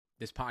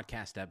This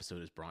podcast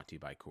episode is brought to you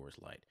by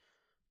Coors Light.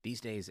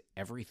 These days,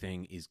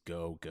 everything is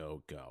go,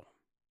 go, go.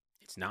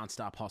 It's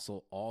nonstop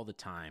hustle all the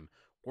time.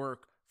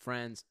 Work,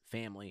 friends,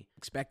 family,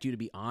 expect you to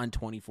be on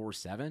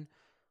 24/7.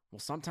 Well,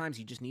 sometimes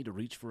you just need to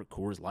reach for a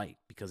Coors Light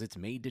because it's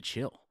made to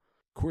chill.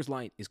 Coors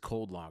Light is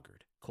cold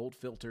lagered, cold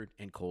filtered,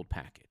 and cold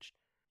packaged.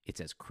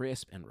 It's as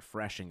crisp and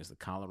refreshing as the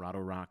Colorado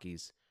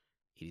Rockies.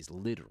 It is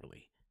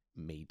literally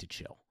made to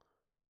chill.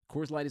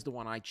 Coors Light is the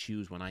one I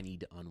choose when I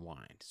need to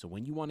unwind. So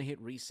when you want to hit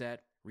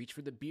reset, reach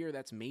for the beer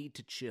that's made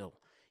to chill.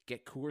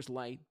 Get Coors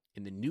Light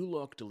in the new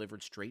look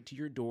delivered straight to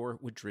your door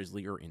with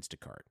Drizzly or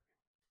Instacart.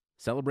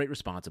 Celebrate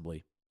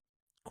responsibly.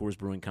 Coors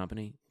Brewing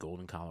Company,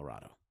 Golden,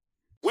 Colorado.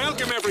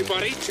 Welcome,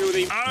 everybody, to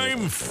the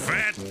I'm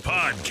Fat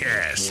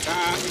Podcast.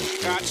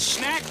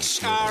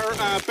 Snacks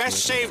are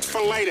best saved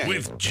for later.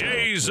 With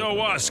Jay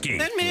Zawoski.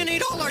 That man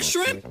ate all our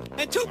shrimp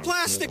and 2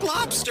 plastic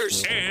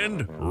lobsters.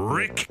 And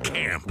Rick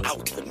Camp.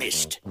 Out of the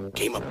mist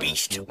came a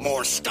beast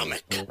more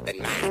stomach than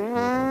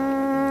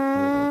man.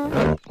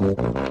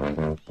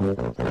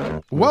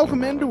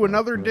 Welcome into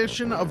another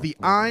edition of the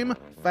I'm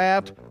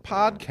Fat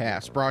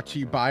Podcast, brought to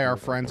you by our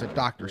friends at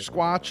Dr.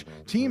 Squatch,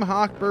 Team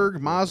Hochberg,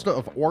 Mazda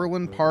of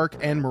Orland Park,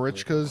 and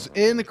Marichka's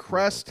in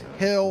Crest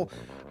Hill.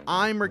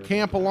 I'm Rick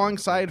Camp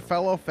alongside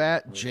fellow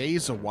fat Jay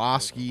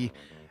Zawoski.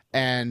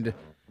 And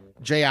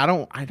Jay, I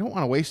don't want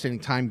to waste any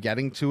time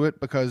getting to it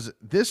because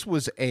this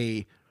was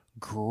a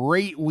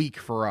great week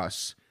for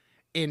us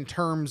in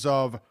terms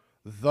of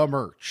the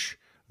merch.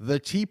 The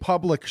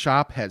TeePublic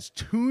shop has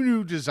 2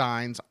 new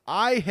designs.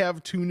 I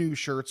have 2 new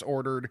shirts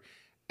ordered,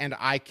 and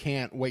I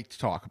can't wait to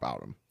talk about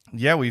them.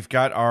 Yeah, we've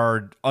got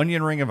our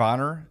Onion Ring of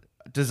Honor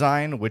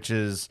design, which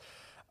is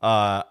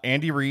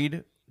Andy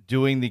Reid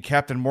doing the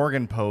Captain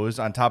Morgan pose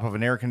on top of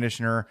an air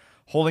conditioner,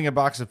 holding a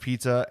box of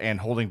pizza,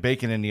 and holding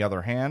bacon in the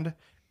other hand.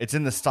 It's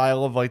in the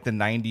style of like the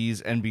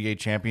 90s NBA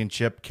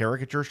championship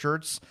caricature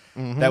shirts.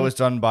 That was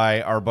done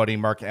by our buddy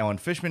Mark Allen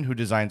Fishman, who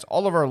designs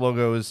all of our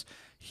logos.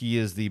 He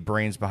is the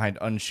brains behind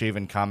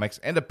Unshaven Comics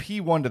and a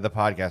P1 to the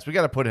podcast. We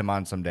got to put him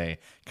on someday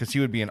because he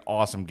would be an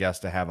awesome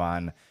guest to have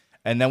on.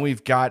 And then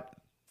we've got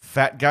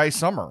Fat Guy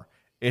Summer.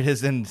 It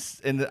is in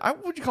the,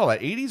 what would you call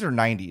that, 80s or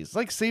 90s?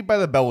 Like Saved by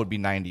the Bell would be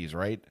 90s,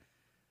 right?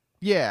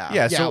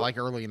 Yeah, so, like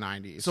early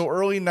 90s. So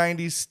early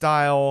 90s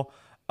style.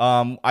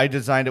 I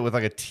designed it with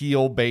like a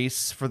teal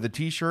base for the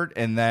t-shirt,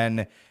 and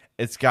then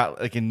it's got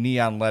like in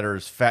neon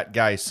letters, Fat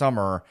Guy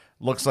Summer.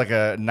 Looks like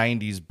a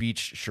 90s beach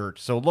shirt.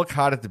 So look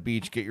hot at the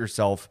beach. Get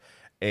yourself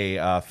a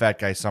Fat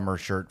Guy Summer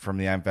shirt from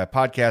the I'm Fat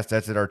Podcast.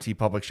 That's at our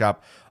TeePublic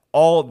shop.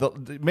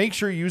 Make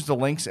sure you use the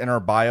links in our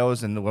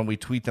bios and when we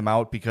tweet them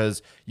out,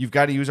 because you've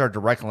got to use our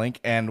direct link.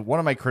 And one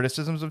of my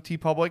criticisms of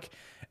TeePublic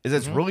is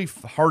it's really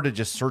hard to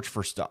just search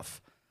for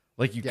stuff.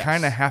 Like you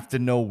kind of have to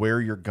know where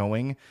you're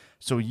going.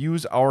 So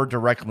use our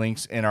direct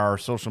links in our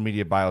social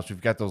media bios. We've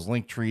got those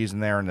link trees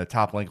in there, and the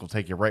top link will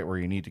take you right where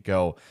you need to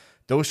go.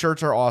 Those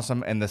shirts are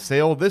awesome, and the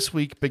sale this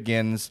week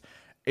begins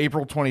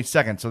April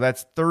 22nd. So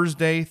that's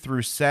Thursday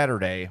through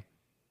Saturday.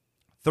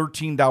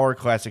 $13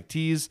 classic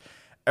tees.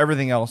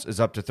 Everything else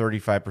is up to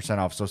 35%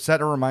 off. So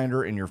set a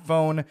reminder in your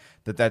phone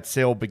that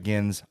sale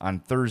begins on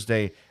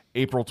Thursday,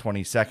 April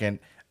 22nd.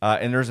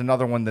 And there's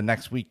another one the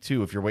next week,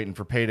 too, if you're waiting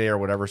for payday or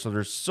whatever. So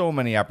there's so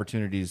many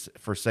opportunities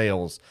for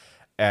sales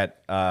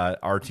at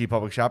our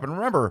TeePublic shop. And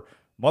remember,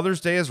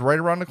 Mother's Day is right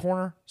around the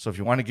corner. So if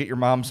you want to get your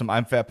mom some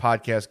I'm Fat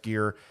Podcast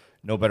gear,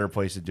 no better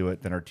place to do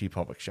it than our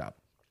TeePublic shop.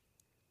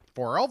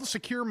 For all the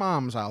secure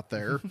moms out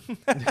there.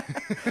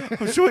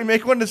 Should we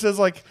make one that says,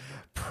 like,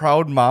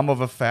 proud mom of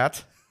a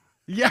fat?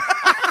 Yeah.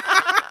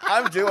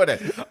 I'm doing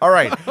it. All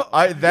right.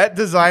 That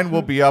design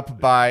will be up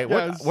by,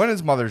 Yes. when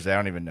is Mother's Day? I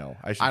don't even know.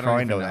 I should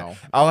probably know that. know.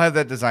 I'll have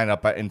that design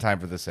up in time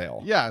for the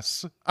sale.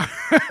 Yes.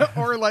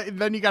 Or like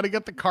then you got to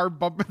get the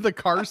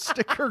car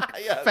sticker.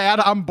 Fat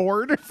on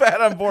board. Fat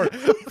on board.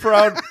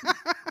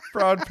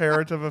 Proud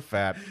parent of a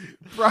fat.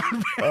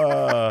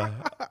 All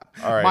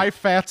right. My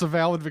fat's a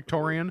valid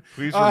Victorian.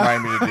 Please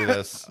remind me to do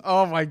this.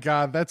 Oh my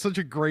God, that's such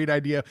a great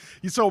idea.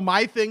 So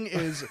my thing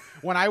is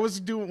when I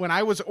was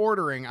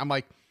ordering, I'm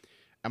like,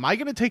 am I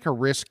going to take a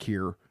risk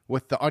here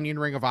with the Onion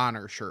Ring of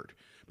Honor shirt?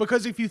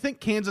 Because if you think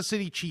Kansas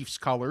City Chiefs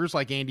colors,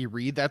 like Andy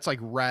Reid, that's like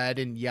red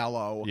and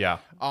yellow. Yeah.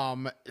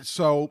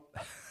 So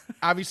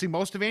obviously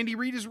most of Andy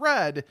Reid is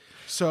red.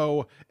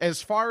 So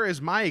as far as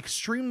my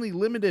extremely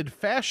limited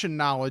fashion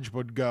knowledge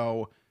would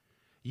go,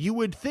 you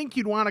would think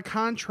you'd want to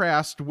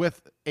contrast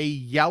with a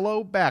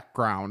yellow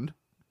background.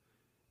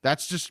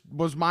 That's just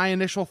was my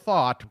initial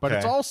thought. But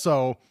It's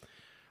also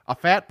a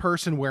fat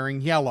person wearing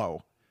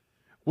yellow,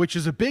 which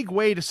is a big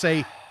way to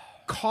say,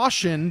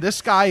 caution,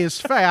 this guy is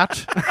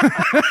fat.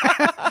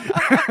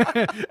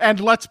 And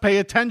let's pay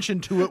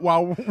attention to it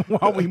while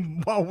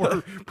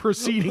we're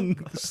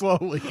proceeding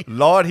slowly.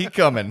 Lord, he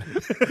coming.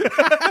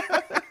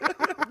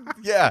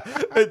 Yeah,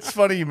 it's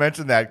funny you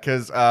mentioned that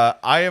because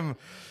I'm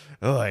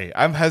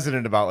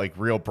hesitant about like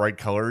real bright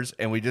colors,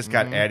 and we just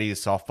got Addie's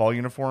softball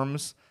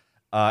uniforms,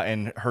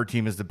 and her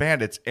team is the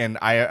Bandits, and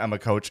I am a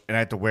coach, and I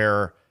have to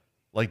wear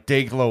like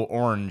day glow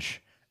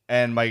orange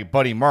And my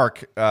buddy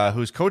Mark,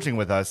 who's coaching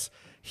with us,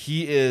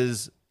 he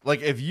is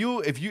like,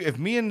 if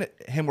me and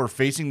him were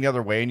facing the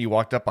other way and you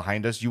walked up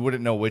behind us, you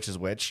wouldn't know which is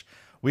which.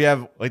 We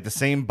have like the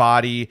same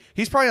body.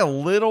 He's probably a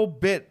little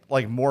bit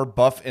like more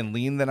buff and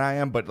lean than I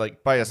am, but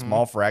like by a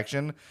small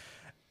fraction.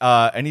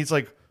 And he's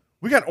like,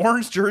 we got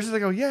orange jerseys. I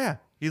go, yeah.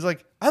 He's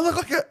like, I look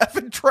like an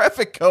effing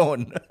traffic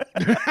cone.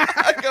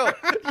 I go,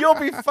 you'll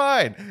be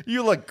fine.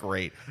 You look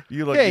great.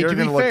 You're going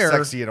to look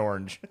sexy in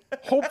orange.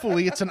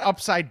 Hopefully it's an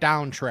upside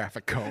down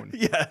traffic cone.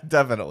 Yeah,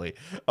 definitely.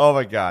 Oh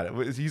my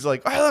God. He's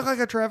like, I look like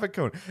a traffic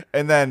cone.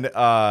 And then,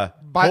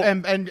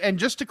 and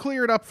just to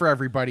clear it up for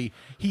everybody,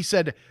 he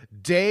said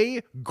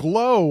day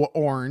glow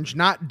orange,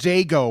 not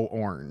Dago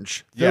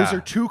orange. Those Yeah.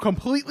 are two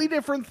completely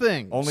different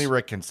things. only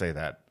Rick can say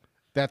that.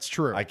 That's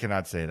true. I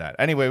cannot say that.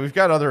 Anyway, we've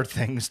got other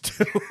things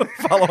too.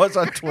 Follow us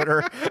on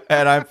Twitter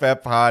at I'm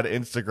Fat Pod,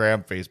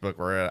 Instagram, Facebook,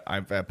 we're at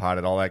I'm Fat Pod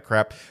and all that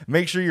crap.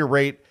 Make sure you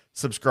rate,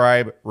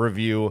 subscribe,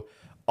 review,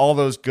 all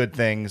those good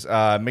things.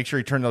 Make sure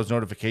you turn those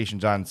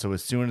notifications on so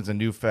as soon as a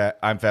new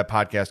I'm Fat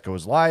podcast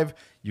goes live,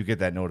 you get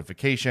that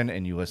notification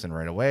and you listen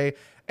right away.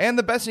 And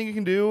the best thing you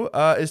can do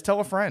is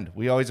tell a friend.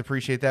 We always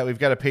appreciate that. We've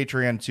got a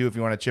Patreon too if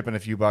you want to chip in a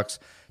few bucks.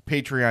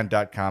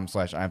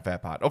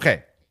 Patreon.com/I'mFatPod.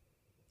 Okay,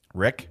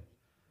 Rick.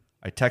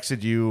 I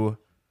texted you,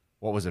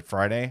 what was it,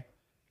 Friday?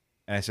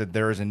 And I said,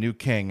 there is a new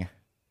king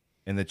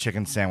in the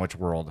chicken sandwich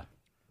world.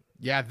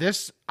 Yeah,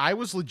 I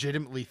was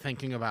legitimately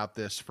thinking about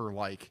this for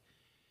like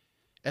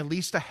at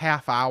least a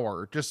half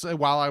hour, just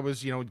while I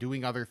was,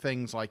 doing other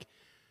things. Like,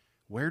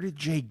 where did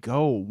Jay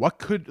go?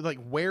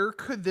 Where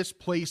could this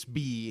place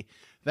be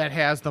that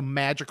has the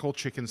magical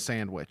chicken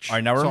sandwich?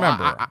 I now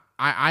remember.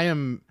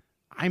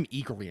 I'm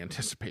eagerly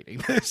anticipating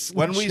this.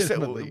 When we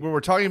were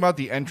talking about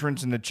the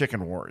entrance into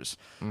Chicken Wars,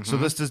 so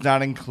this does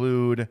not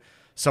include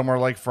somewhere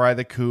like Fry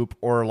the Coop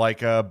or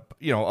like a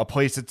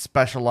place that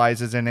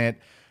specializes in it,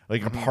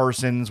 like a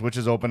Parsons, which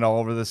is open all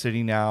over the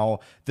city now.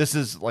 This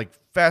is like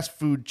fast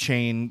food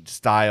chain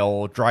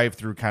style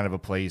drive-through kind of a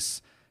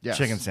place. Yes.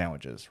 Chicken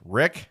sandwiches.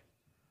 Rick,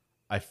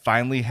 I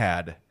finally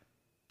had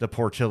the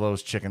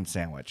Portillo's chicken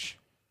sandwich.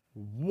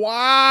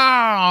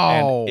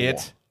 Wow, And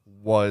it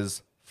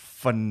was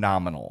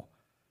phenomenal.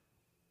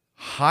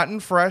 Hot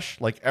and fresh,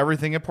 like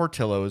everything at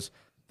Portillo's.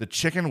 The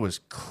chicken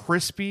was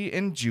crispy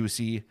and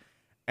juicy,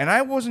 and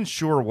I wasn't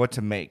sure what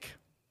to make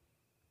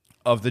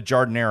of the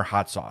Jardiniere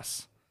hot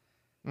sauce.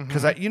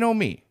 Because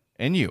me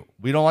and you,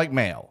 we don't like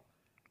mayo.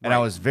 And I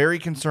was very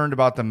concerned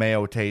about the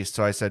mayo taste,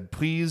 so I said,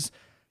 please,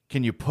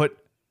 can you put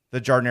the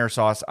Jardiniere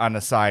sauce on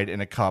the side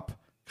in a cup?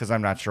 Because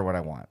I'm not sure what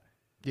I want.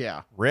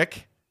 Yeah.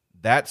 Rick,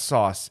 that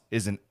sauce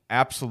is an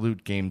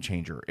absolute game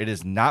changer. It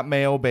is not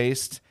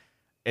mayo-based.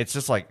 It's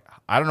just like,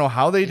 I don't know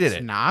how they did it.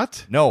 It's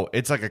not? No,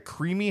 it's like a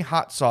creamy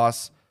hot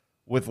sauce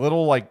with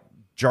little like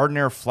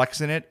Jardiniere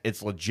flecks in it.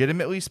 It's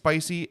legitimately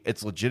spicy.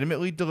 It's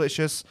legitimately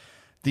delicious.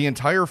 The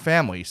entire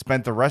family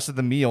spent the rest of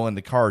the meal in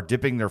the car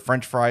dipping their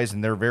French fries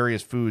and their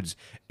various foods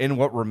in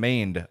what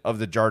remained of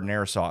the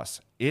Jardiniere sauce.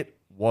 It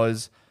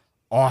was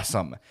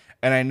awesome.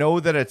 And I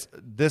know that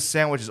this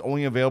sandwich is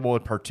only available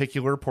at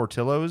particular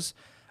Portillo's.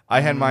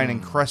 I had mine in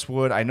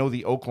Crestwood. I know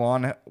the Oak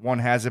Lawn one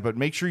has it, but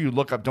make sure you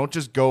look up. Don't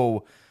just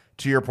go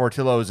to your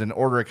Portillo's and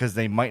order it because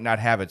they might not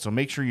have it. So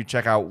make sure you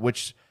check out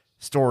which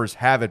stores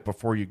have it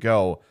before you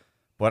go.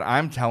 But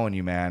I'm telling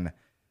you, man,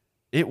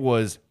 it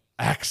was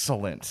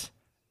excellent.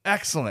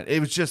 Excellent.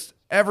 It was just,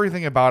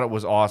 everything about it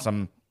was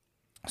awesome.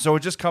 So it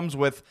just comes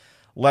with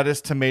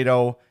lettuce,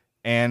 tomato,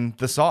 and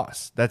the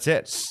sauce. That's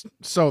it.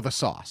 So the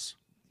sauce.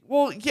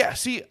 Well, yeah.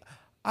 See,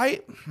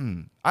 I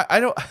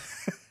don't.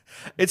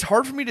 It's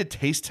hard for me to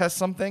taste test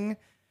something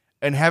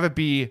and have it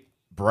be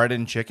bread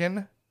and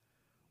chicken,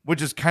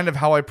 which is kind of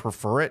how I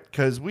prefer it.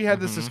 Because we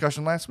had this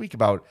discussion last week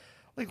about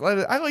like,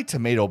 I like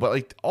tomato, but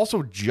like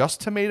also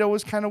just tomato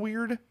is kind of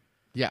weird.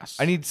 Yes.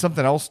 I need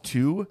something else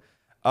too.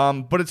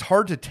 But it's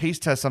hard to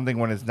taste test something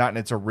when it's not in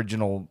its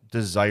original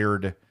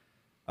desired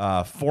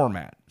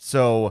format.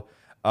 So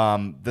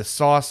the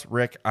sauce,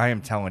 Rick, I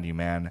am telling you,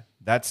 man,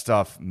 that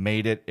stuff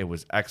made it. It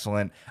was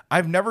excellent.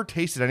 I've never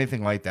tasted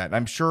anything like that. And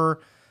I'm sure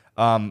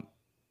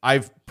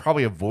I've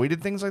probably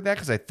avoided things like that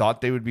because I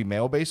thought they would be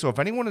mayo-based. So if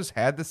anyone has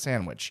had the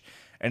sandwich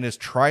and has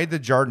tried the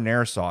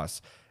Jardiniere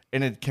sauce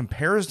and it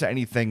compares to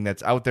anything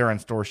that's out there on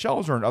store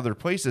shelves or in other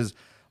places,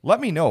 let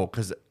me know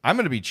because I'm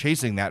going to be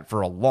chasing that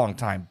for a long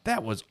time.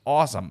 That was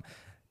awesome.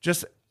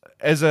 Just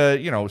as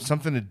a,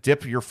 something to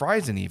dip your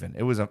fries in even.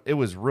 It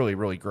was really,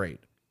 really great.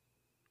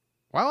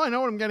 Well, I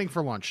know what I'm getting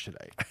for lunch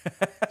today.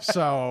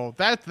 So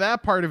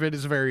that part of it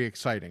is very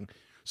exciting.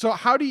 So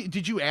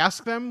did you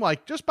ask them,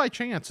 like, just by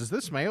chance, is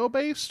this mayo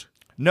based?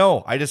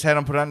 No, I just had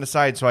them put it on the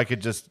side so I could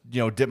just,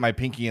 dip my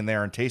pinky in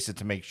there and taste it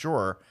to make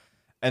sure.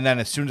 And then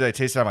as soon as I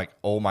tasted it, I'm like,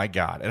 oh my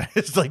God. And I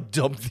just like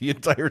dumped the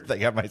entire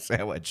thing on my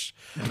sandwich.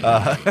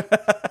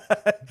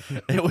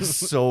 It was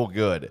so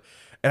good.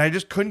 And I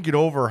just couldn't get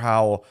over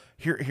how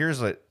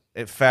here's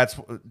Fats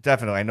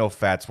definitely, I know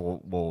Fats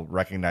will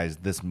recognize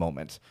this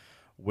moment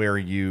where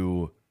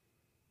you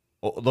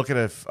look at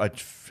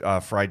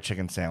a fried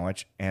chicken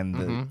sandwich, and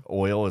the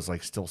oil is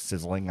like still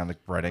sizzling on the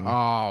breading.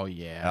 Oh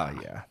yeah.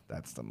 Yeah,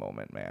 that's the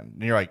moment, man.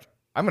 And you're like,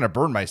 I'm gonna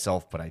burn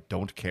myself, but I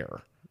don't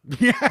care.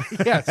 Yeah.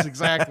 Yes.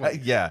 Exactly.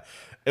 Yeah,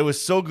 it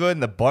was so good,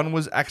 and the bun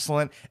was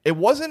excellent. It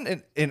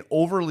wasn't an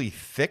overly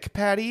thick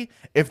patty.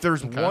 If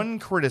there's one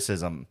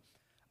criticism,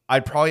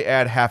 I'd probably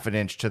add half an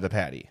inch to the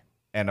patty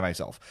and to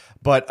myself.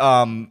 But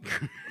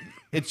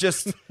it's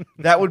just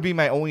that would be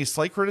my only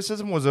slight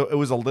criticism. It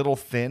was a little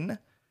thin.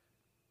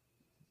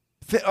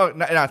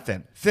 Not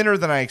thin, thinner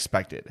than I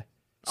expected.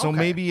 So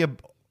maybe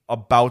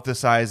about the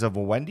size of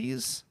a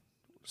Wendy's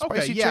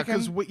spicy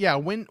chicken.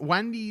 Because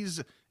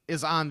Wendy's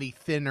is on the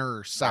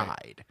thinner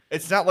side.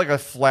 It's not like a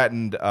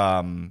flattened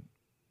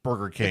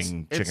Burger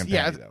King chicken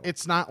patty, though.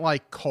 It's not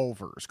like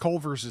Culver's.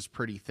 Culver's is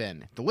pretty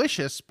thin.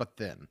 Delicious, but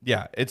thin.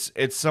 Yeah, it's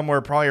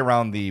somewhere probably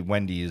around the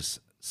Wendy's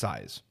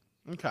size.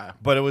 Okay.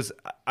 But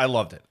I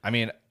loved it. I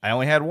mean, I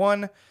only had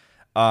one,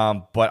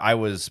 but I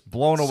was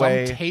blown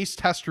away. Some taste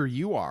tester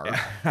you are.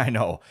 I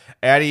know.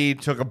 Addie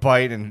took a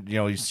bite,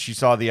 and she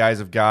saw the eyes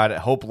of God.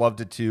 Hope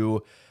loved it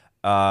too.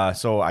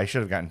 So I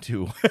should have gotten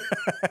two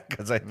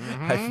because I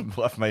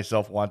left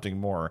myself wanting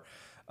more.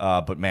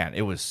 But man,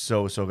 it was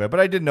so good.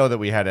 But I did know that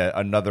we had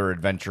another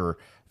adventure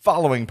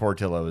following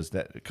Portillo's,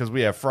 that because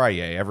we have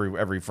Friday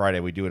every Friday,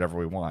 we do whatever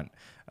we want.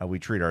 We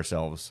treat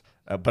ourselves.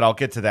 But I'll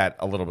get to that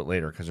a little bit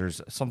later because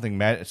there's something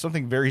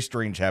very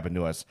strange happened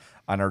to us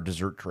on our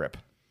dessert trip.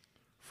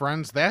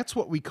 Friends, that's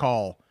what we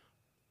call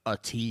a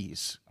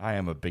tease. I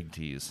am a big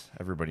tease.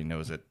 Everybody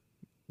knows it.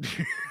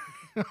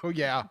 Oh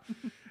yeah.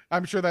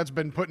 I'm sure that's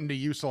been put into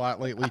use a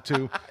lot lately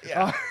too.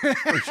 Yeah,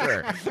 for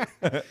sure.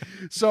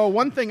 So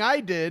one thing I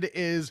did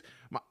is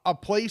a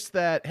place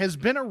that has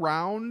been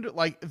around,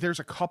 like there's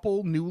a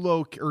couple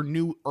newer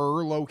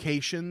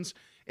locations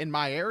in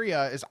my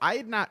area, is I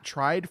had not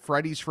tried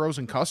Freddy's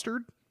frozen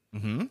custard.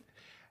 Mm-hmm.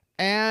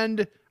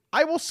 And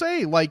I will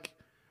say, like,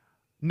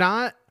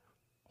 not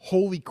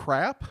holy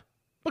crap,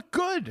 but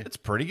good. It's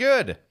pretty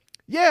good.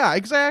 Yeah,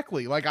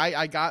 exactly. Like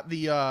I got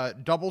the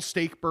double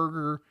steak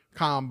burger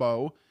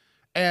combo,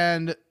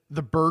 and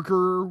the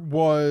burger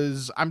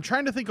was, I'm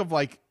trying to think of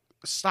like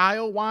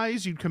style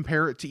wise, you'd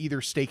compare it to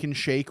either Steak and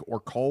Shake or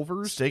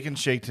Culver's. Steak and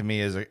Shake to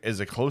me is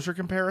a closer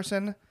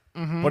comparison,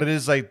 but it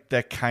is like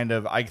that kind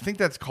of, I think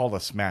that's called a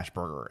smash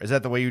burger. Is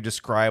that the way you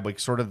describe like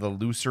sort of the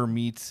looser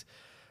meat?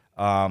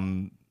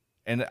 And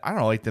I don't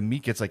know, like the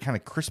meat gets like kind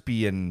of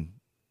crispy and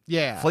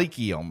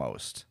flaky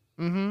almost.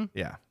 Mm-hmm.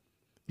 Yeah.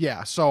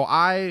 Yeah. So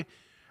I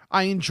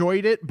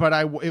enjoyed it, but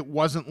it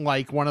wasn't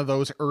like one of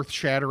those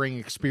earth-shattering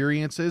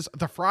experiences.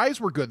 The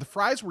fries were good. The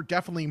fries were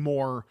definitely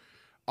more,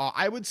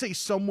 I would say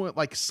somewhat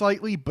like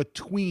slightly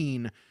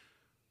between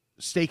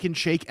Steak and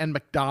Shake and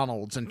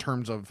McDonald's in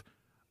terms of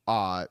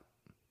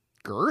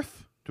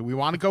girth. Do we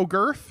want to go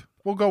girth?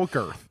 We'll go with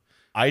girth.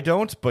 I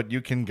don't, but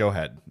you can go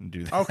ahead and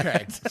do that.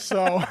 Okay.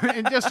 So,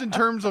 and just in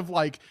terms of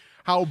like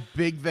how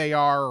big they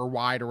are or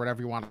wide or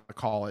whatever you want to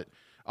call it,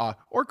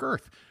 or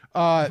girth,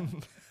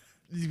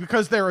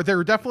 because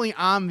they're definitely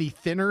on the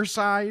thinner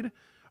side,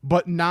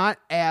 but not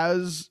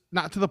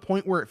to the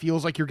point where it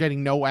feels like you're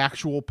getting no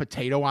actual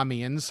potato on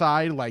the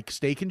inside, like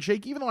Steak and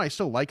Shake, even though I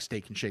still like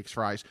Steak and Shake's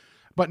fries,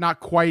 but not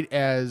quite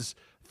as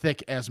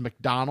thick as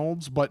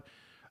McDonald's. But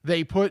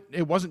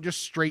it wasn't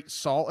just straight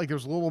salt. Like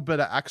there's a little bit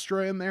of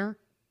extra in there.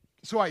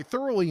 So I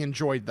thoroughly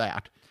enjoyed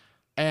that.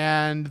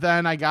 And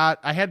then I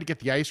had to get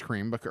the ice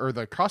cream or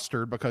the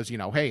custard because,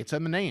 hey, it's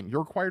in the name.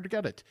 You're required to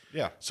get it.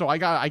 Yeah. So I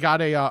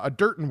got a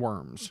Dirt and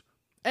Worms,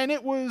 and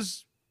it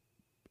was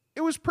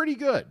pretty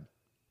good.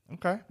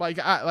 Okay.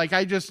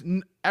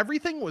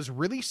 Everything was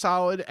really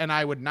solid, and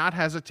I would not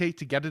hesitate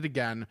to get it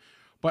again,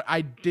 but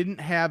I didn't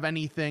have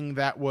anything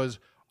that was,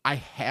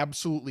 I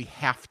absolutely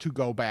have to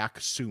go back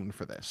soon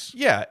for this.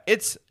 Yeah.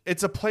 It's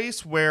a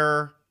place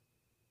where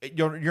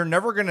you're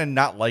never going to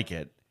not like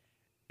it.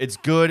 It's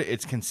good.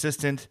 It's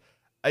consistent.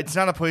 It's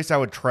not a place I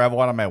would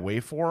travel out of my way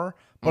for.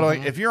 But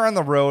like, if you're on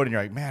the road and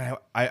you're like, man,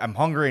 I'm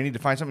hungry, I need to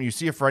find something. You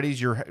see a Freddy's,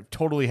 you're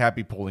totally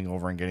happy pulling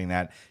over and getting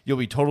that. You'll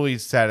be totally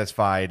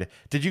satisfied.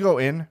 Did you go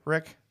in,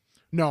 Rick?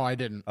 No, I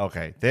didn't.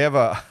 Okay. They have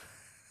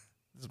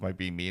this might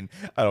be mean.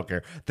 I don't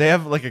care. They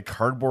have like a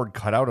cardboard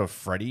cutout of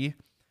Freddy.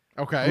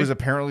 Okay. Who's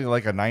apparently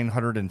like a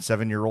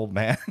 907-year-old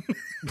man.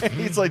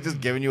 He's like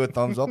just giving you a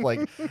thumbs up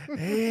like,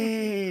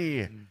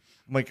 hey.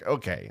 I'm like,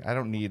 okay, I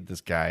don't need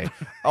this guy.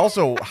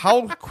 Also,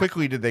 how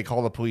quickly did they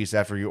call the police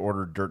after you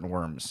ordered Dirt and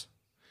Worms?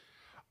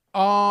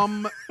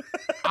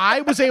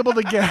 I was able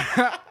to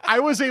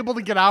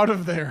get out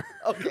of there.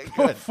 Okay,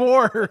 good.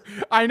 Before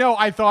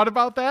I thought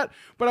about that,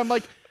 but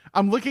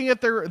I'm looking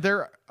at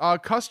their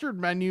custard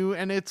menu,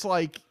 and it's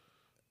like,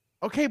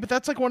 okay, but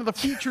that's like one of the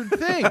featured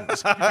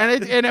things,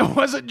 and it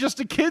wasn't just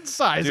a kid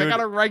size. Dude, I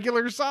got a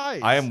regular size.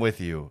 I am with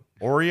you.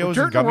 Oreos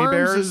Dirt and gummy and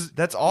Worms bears.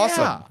 That's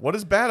awesome. Yeah. What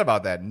is bad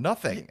about that?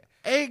 Nothing.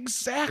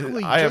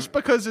 Exactly.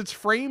 Because it's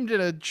framed in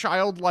a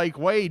childlike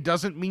way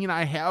doesn't mean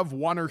I have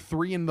one or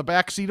three in the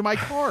backseat of my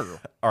car.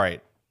 All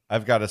right.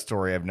 I've got a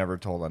story I've never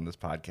told on this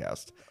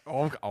podcast.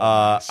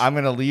 Nice. I'm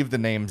going to leave the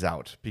names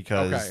out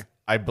because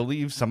I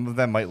believe some of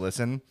them might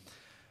listen.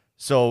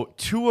 So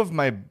 2 of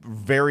my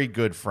very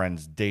good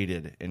friends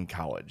dated in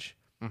college.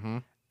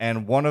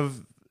 And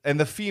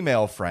the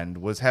female friend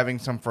was having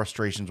some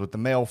frustrations with the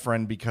male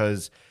friend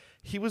because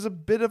he was a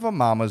bit of a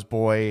mama's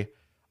boy,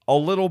 a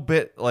little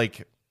bit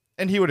like,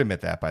 and he would admit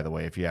that, by the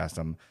way, if you asked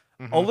him,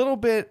 a little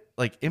bit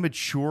like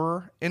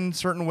immature in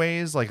certain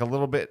ways, like a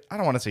little bit, I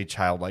don't want to say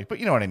childlike, but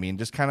you know what I mean?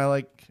 Just kind of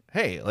like,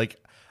 hey, like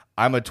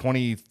I'm a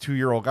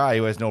 22-year-old guy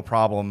who has no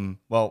problem.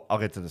 Well, I'll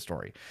get to the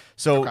story.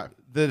 So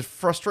the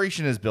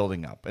frustration is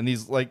building up, and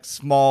these like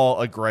small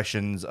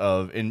aggressions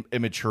of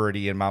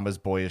immaturity and mama's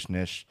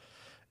boyishness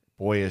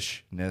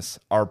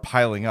are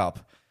piling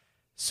up.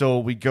 So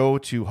we go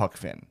to Huck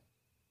Finn.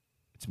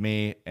 It's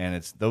me and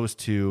it's those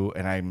 2,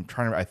 and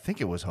I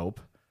think it was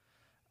Hope.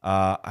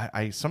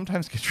 I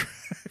sometimes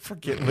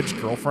forget which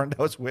girlfriend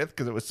I was with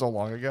because it was so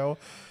long ago.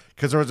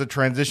 Because there was a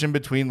transition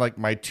between like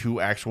my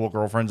 2 actual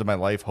girlfriends in my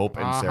life, Hope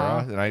and Sarah,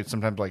 and I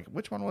sometimes like,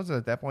 which one was it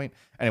at that point?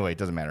 Anyway, it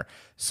doesn't matter.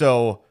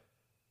 So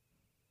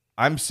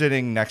I'm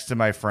sitting next to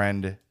my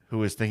friend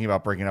who is thinking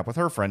about breaking up with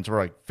her friends. So we're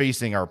like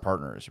facing our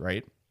partners,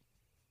 right?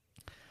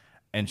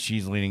 And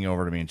she's leaning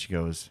over to me and she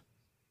goes,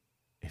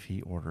 "If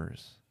he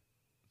orders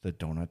the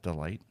Donut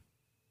Delight,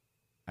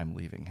 I'm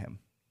leaving him."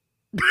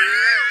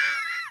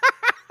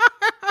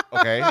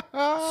 Okay,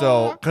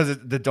 so because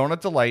the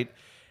Donut Delight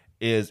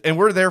is, and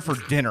we're there for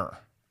dinner.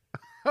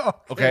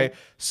 Okay,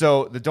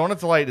 so the Donut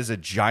Delight is a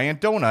giant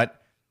donut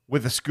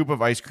with a scoop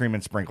of ice cream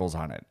and sprinkles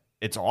on it.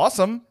 It's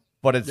awesome,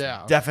 but it's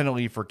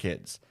definitely for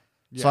kids.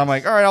 Yes. So I'm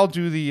like, all right, I'll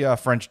do the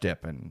French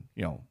dip, and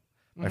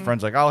my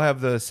friend's like, I'll have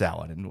the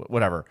salad and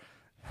whatever.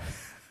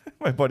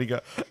 My buddy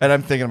and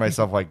I'm thinking to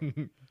myself like,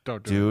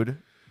 don't do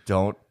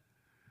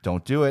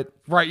it.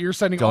 Right, you're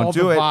sending all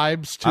the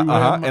vibes to him,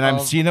 and I'm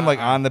seeing him like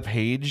on the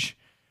page.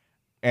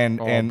 And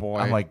boy.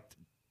 I'm like,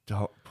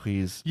 don't,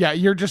 please. Yeah,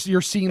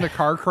 you're seeing the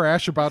car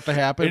crash about to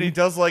happen. And he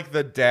does like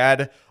the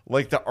dad,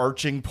 like the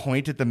arching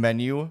point at the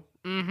menu.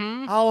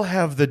 I'll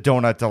have the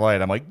Donut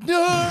Delight. I'm like,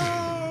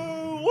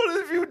 no, what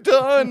have you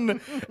done?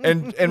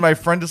 and my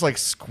friend just like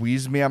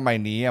squeezed me on my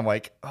knee. I'm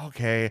like,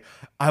 okay.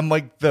 I'm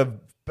like the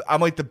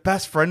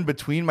best friend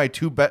between my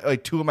two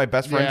of my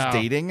best friends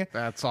dating.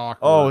 That's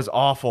awkward. Oh, it was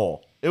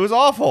awful. It was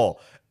awful.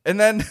 And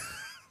then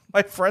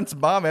my friend's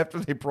mom, after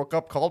they broke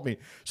up, called me.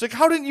 She's like,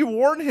 how didn't you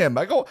warn him?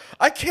 I go,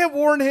 I can't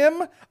warn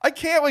him. I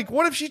can't. Like,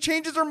 what if she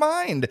changes her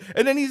mind?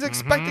 And then he's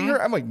expecting her.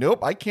 I'm like,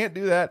 nope, I can't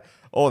do that.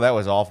 Oh, that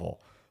was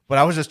awful. But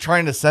I was just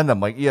trying to send them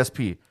like,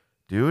 ESP,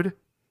 dude,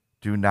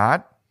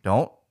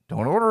 don't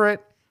order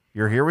it.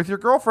 You're here with your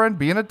girlfriend.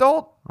 Be an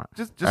adult.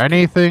 Just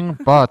anything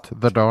but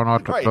the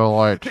Donut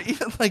Delight.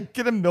 Even like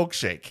get a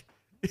milkshake.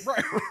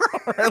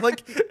 Right.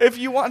 Like if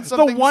you want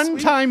something the one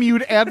sweet. time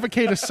you'd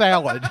advocate a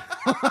salad.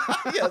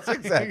 Yes,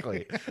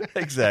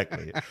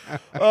 exactly.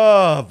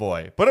 Oh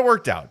boy, but it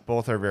worked out.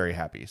 Both are very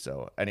happy.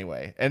 So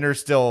anyway, and they're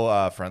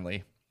still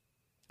friendly,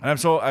 and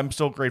I'm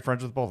still great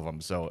friends with both of them.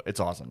 So it's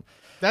awesome.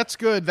 That's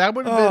good. That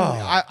would have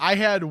been. I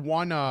had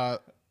one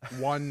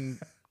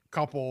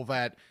couple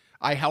that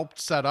I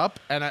helped set up,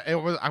 and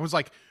I was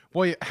like,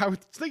 boy, I was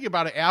thinking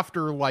about it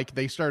after like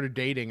they started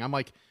dating. I'm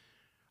like,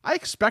 I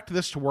expect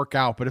this to work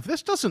out, but if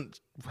this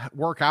doesn't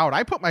work out,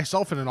 I put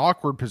myself in an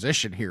awkward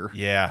position here.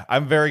 Yeah,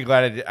 I'm very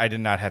glad I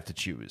did not have to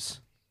choose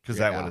because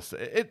that would have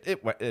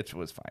it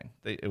was fine.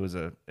 It was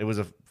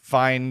a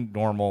fine,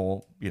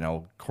 normal,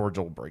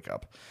 cordial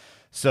breakup.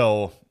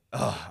 So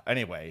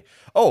anyway,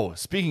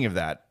 speaking of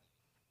that,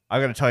 I'm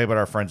going to tell you about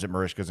our friends at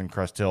Marishka's in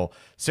Crest Hill,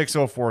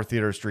 604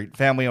 Theater Street,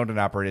 family owned and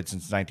operated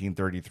since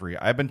 1933.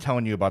 I've been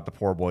telling you about the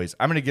poor boys.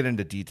 I'm going to get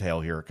into detail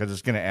here because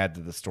it's going to add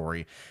to the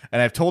story.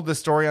 And I've told this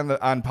story on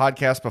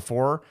podcast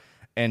before,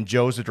 and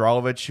Joe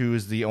Zadralovich, who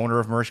is the owner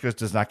of Marishka's,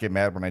 does not get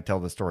mad when I tell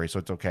the story, so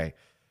it's okay.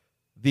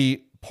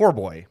 The poor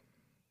boy,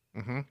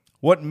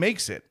 what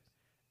makes it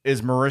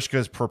is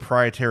Marishka's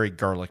proprietary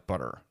garlic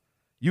butter.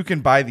 You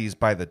can buy these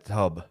by the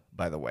tub,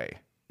 by the way.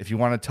 If you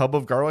want a tub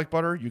of garlic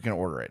butter, you can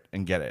order it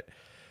and get it.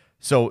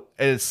 So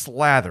it is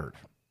slathered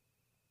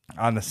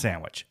on the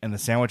sandwich, and the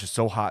sandwich is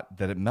so hot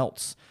that it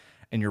melts,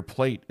 and your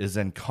plate is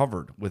then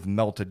covered with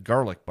melted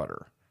garlic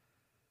butter.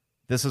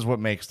 This is what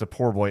makes the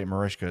poor boy at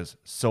Marishka's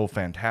so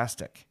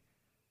fantastic.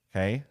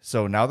 Okay,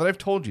 so now that I've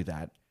told you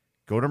that,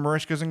 go to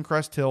Marishka's in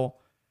Crest Hill,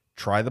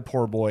 try the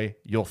poor boy.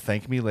 You'll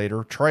thank me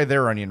later. Try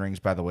their onion rings,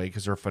 by the way,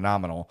 because they're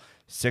phenomenal.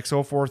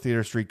 604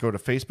 Theater Street. Go to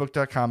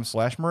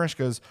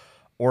facebook.com/Marishka's.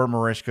 or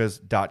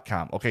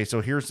marishkas.com. Okay, so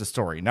here's the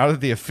story. Now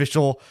that the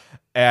official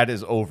ad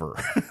is over.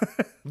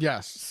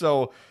 Yes.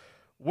 So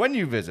when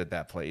you visit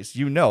that place,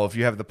 if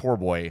you have the poor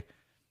boy,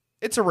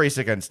 it's a race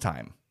against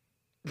time.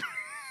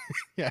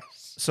 Yes.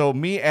 So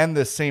me and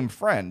the same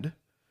friend,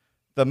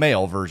 the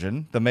male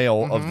version,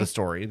 of the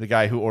story, the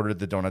guy who ordered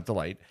the Donut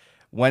Delight,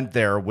 went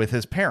there with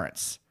his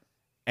parents.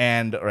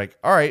 And like,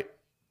 all right,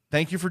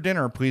 thank you for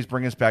dinner. Please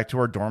bring us back to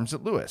our dorms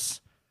at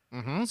Lewis.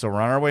 So we're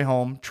on our way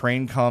home.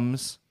 Train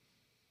comes.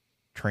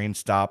 Train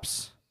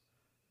stops.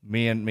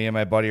 Me and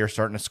my buddy are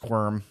starting to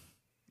squirm.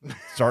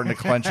 starting to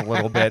clench a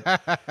little bit.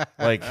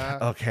 Like,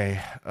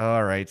 okay,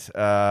 all right,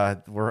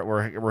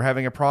 we're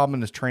having a problem.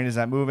 This train is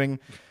not moving.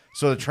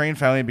 So the train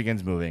finally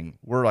begins moving.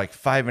 We're like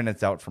 5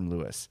 minutes out from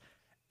Lewis,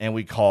 and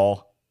we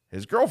call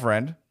his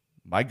girlfriend,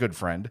 my good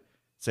friend,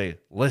 say,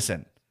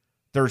 listen,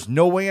 there's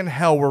no way in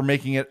hell we're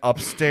making it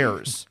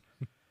upstairs.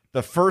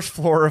 The first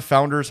floor of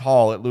Founders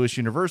Hall at Lewis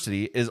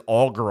University is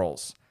all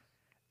girls.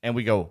 And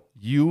we go,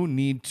 you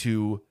need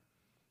to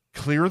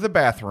clear the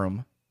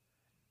bathroom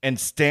and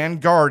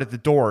stand guard at the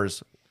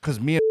doors, because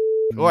me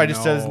and I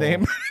just said his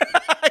name.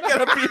 I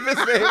gotta beep his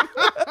name.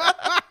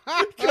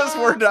 Because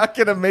we're not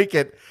gonna make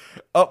it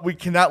up. We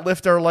cannot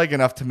lift our leg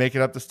enough to make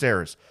it up the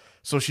stairs.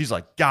 So she's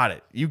like, got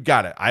it. You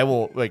got it. I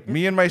will. Like,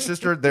 me and my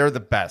sister, they're the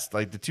best.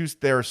 Like, the two,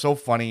 they're so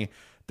funny.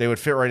 They would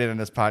fit right in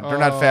this pod. They're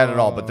not fat at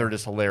all, but they're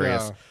just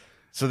hilarious. Yeah.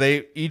 So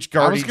they each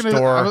guard each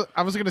door.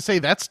 I was gonna say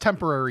that's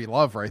temporary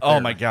love right there.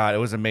 Oh my God, it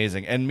was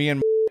amazing. And me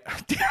and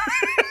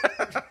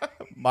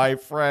my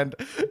friend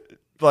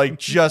like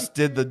just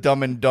did the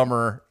Dumb and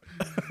Dumber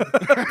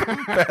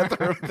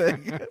bathroom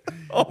thing.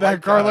 Oh,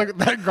 that garlic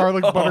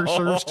butter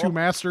serves two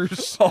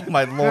masters. Oh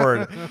my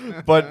Lord.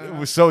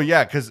 But so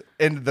yeah,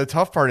 and the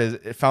tough part is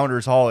at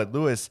Founders Hall at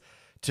Lewis,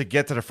 to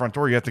get to the front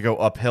door, you have to go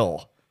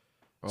uphill.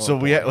 Oh, so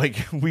we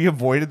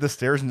avoided the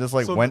stairs and just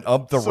went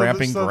up the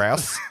ramping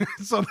grass.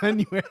 So then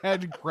you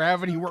had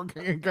gravity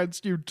working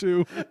against you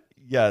too.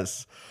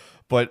 Yes.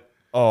 But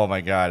oh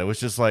my God, it was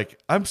just like,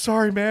 I'm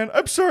sorry, man.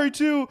 I'm sorry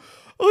too.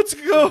 Let's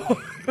go.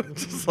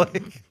 Just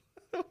like,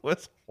 it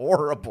was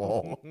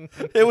horrible.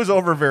 It was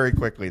over very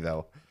quickly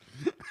though.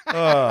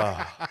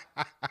 I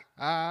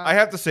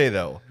have to say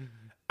though,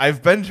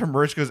 I've been to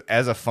Marichka's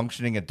as a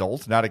functioning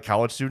adult, not a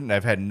college student.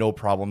 I've had no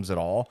problems at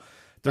all.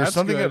 There's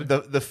something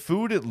the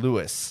food at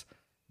Lewis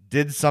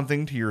did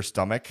something to your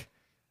stomach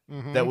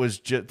that was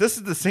just. This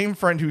is the same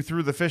friend who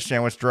threw the fish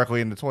sandwich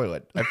directly in the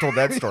toilet. I've told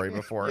that story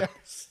before.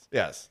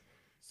 Yes.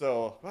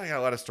 So I got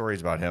a lot of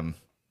stories about him.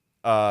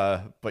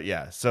 But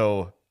yeah.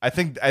 So I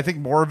think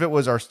more of it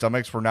was our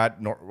stomachs were not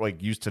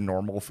used to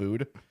normal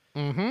food,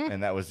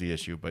 and that was the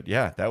issue. But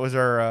yeah, that was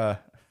our.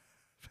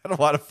 Had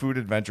a lot of food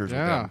adventures with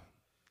him.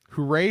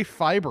 Hooray,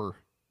 fiber!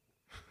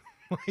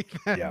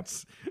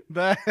 That's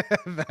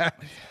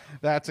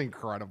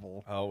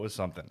incredible. Oh, it was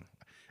something.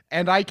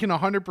 And I can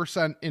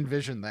 100%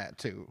 envision that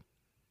too.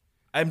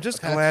 I'm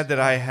just glad that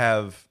I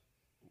have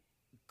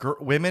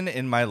women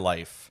in my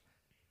life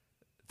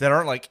that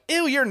aren't like,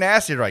 ew, you're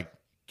nasty. They're like,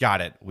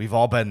 got it. We've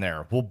all been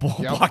there. We'll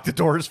block the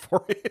doors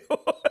for you.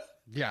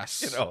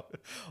 Yes.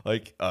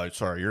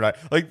 Sorry, you're not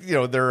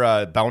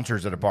they're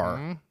bouncers at a bar.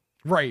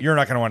 Mm-hmm. Right. You're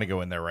not going to want to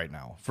go in there right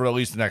now for at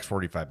least the next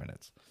 45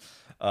 minutes.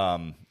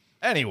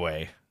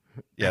 Anyway.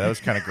 Yeah, that was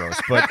kind of gross,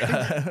 but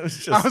it was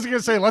just... I was going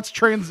to say, let's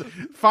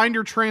find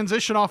your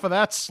transition off of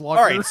that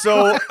slugger. All right,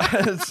 so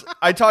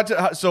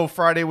so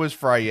Friday was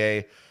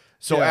Friday.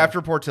 So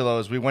after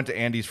Portillo's, we went to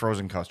Andy's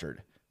Frozen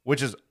Custard,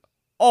 which is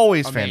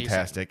always amazing.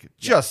 Fantastic.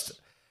 Yes.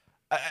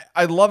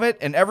 I love it,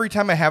 and every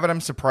time I have it,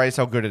 I'm surprised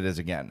how good it is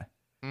again.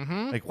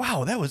 Mm-hmm. Like,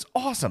 wow, that was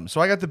awesome.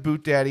 So I got the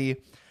Boot Daddy.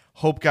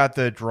 Hope got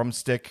the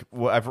drumstick,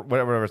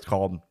 whatever it's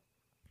called,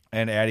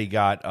 and Addie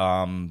got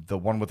the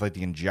one with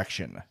the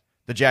injection,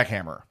 the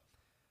jackhammer.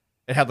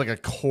 It had a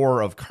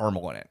core of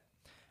caramel in it.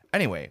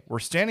 Anyway, we're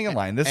standing in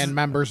line.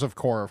 Members of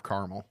Core of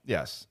Caramel.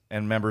 Yes,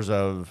 and members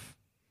of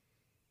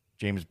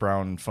James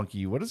Brown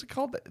Funky. What is it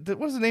called?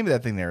 What is the name of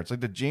that thing there? It's like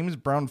the James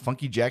Brown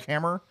Funky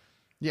Jackhammer.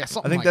 Yeah,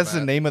 I think that's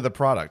the name of the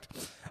product.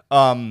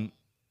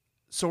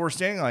 So we're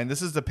standing in line.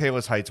 This is the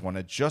Palos Heights one.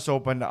 It just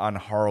opened on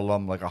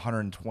Harlem,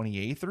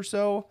 128th or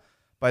so,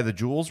 by the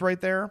Jewels right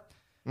there.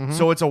 Mm-hmm.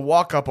 So it's a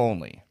walk up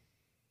only.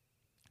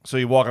 So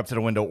you walk up to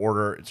the window,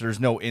 order. So there's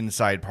no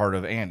inside part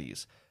of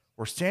Andy's.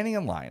 We're standing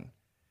in line,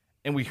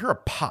 and we hear a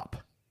pop,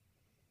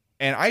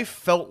 and I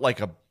felt like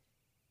a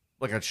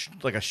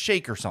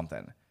shake or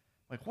something.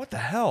 Like, what the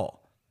hell?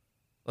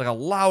 Like a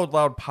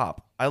loud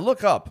pop. I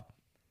look up,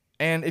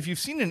 and if you've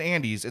seen an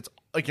Andy's, it's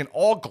like an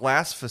all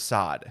glass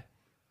facade.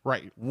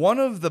 Right. One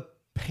of the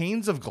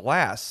panes of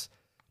glass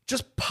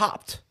just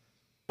popped,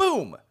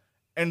 boom,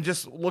 and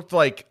just looked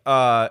like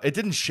it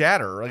didn't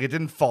shatter, it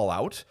didn't fall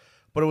out,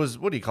 but it was,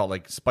 what do you call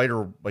it?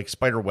 Spider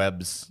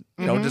webs,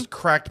 just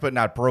cracked but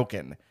not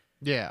broken.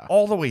 Yeah.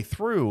 All the way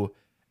through.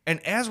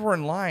 And as we're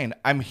in line,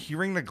 I'm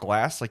hearing the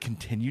glass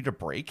continue to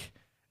break.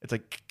 It's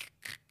like,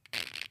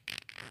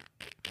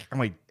 I'm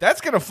like, that's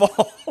going to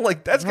fall.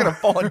 That's going to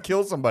fall and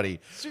kill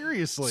somebody.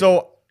 Seriously.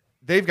 So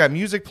they've got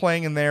music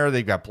playing in there.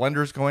 They've got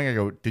blenders going. I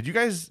go, did you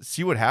guys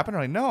see what happened?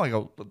 I'm like, no. I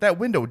go, that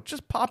window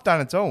just popped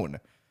on its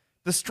own.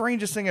 The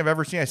strangest thing I've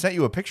ever seen. I sent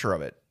you a picture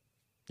of it.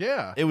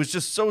 Yeah. It was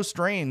just so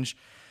strange.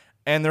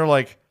 And they're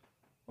like,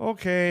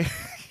 okay.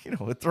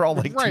 They're all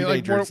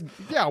teenagers.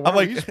 What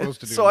are you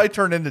supposed to do? So I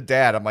turned into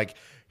dad. I'm like,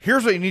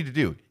 here's what you need to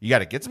do. You got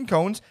to get some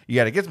cones. You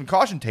got to get some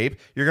caution tape.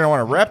 You're going to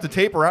want to wrap the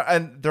tape around.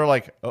 And they're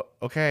like, oh,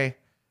 okay,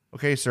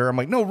 sir. I'm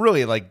like, no,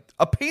 really,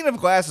 a pane of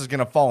glass is going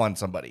to fall on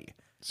somebody.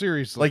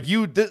 Seriously.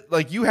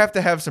 You have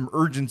to have some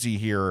urgency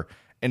here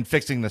in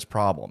fixing this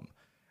problem.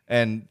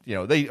 And, you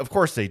know, they, of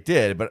course they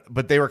did,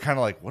 but they were kind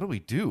of like, what do we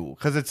do?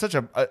 Because it's such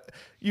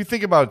you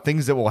think about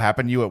things that will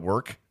happen to you at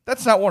work.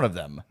 That's not one of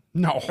them.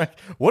 No.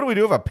 What do we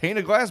do if a pane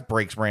of glass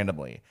breaks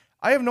randomly?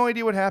 I have no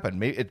idea what happened.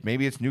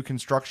 Maybe it's new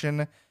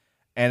construction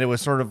and it was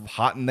sort of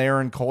hot in there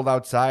and cold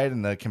outside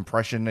and the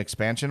compression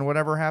expansion,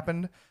 whatever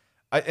happened.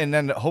 And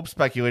then Hope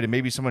speculated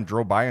maybe someone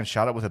drove by and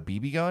shot it with a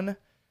BB gun.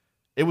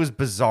 It was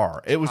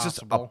bizarre. It was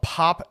just a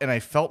pop, and I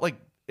felt like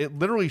it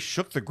literally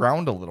shook the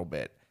ground a little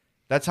bit.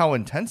 That's how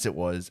intense it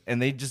was,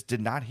 and they just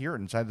did not hear it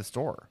inside the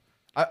store.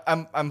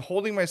 I'm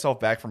holding myself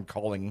back from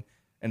calling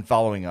and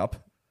following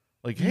up.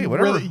 Like, hey,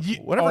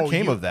 whatever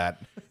came of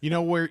that. You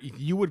know where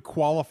you would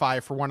qualify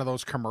for one of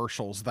those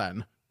commercials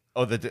then?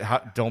 Oh,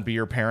 Don't Be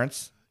Your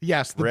Parents?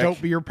 Yes, the Rick,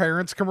 Don't Be Your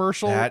Parents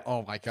commercial.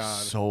 Oh my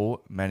God.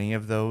 So many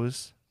of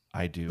those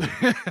I do.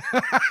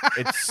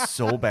 It's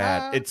so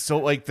bad. It's so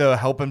like the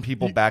helping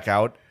people back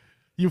out.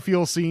 You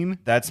feel seen?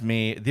 That's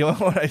me. The only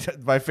one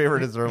my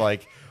favorite is they're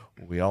like,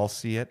 we all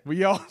see it.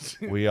 We all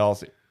see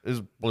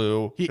is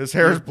blue. His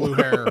hair is blue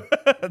hair.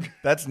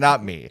 That's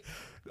not me.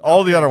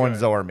 All the other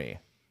ones though are me.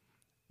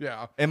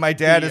 Yeah. And my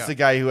dad is the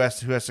guy who has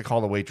to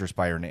call the waitress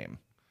by her name.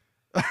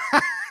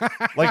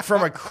 Like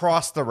from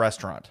across the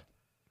restaurant.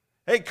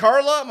 Hey,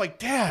 Carla. I'm like,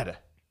 Dad,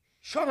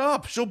 shut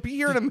up. She'll be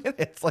here in a minute.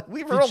 It's like,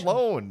 leave her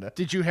alone.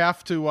 Did you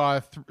have to,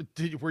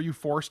 were you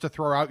forced to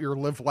throw out your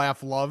live,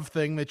 laugh, love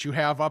thing that you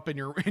have up in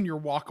your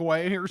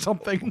walkaway or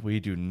something? We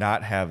do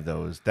not have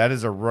those. That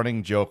is a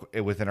running joke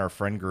within our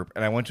friend group.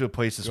 And I went to a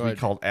place this week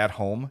called At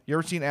Home. You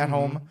ever seen At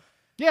Home?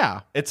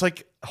 Yeah. It's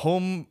like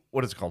home,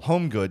 what is it called?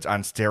 Home Goods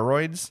on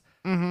steroids.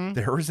 Mm-hmm.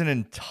 There is an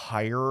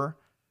entire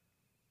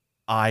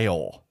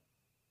aisle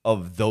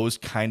of those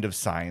kind of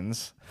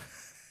signs.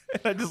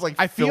 And I just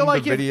I filmed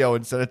the video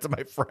and sent it to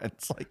my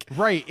friends. Like,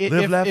 right.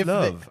 Live, laugh,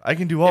 love. I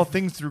can do all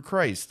things through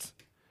Christ.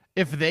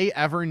 If they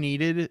ever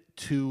needed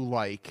to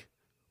like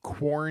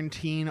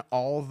quarantine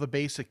all the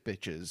basic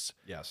bitches,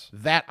 yes,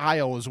 that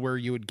aisle is where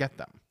you would get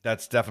them.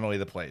 That's definitely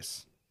the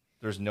place.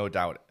 There's no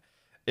doubt.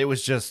 It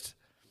was just,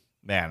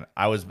 man,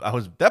 I was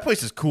that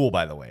place is cool,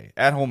 by the way.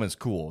 At Home is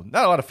cool.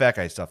 Not a lot of fat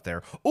guy stuff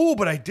there. Oh,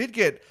 but I did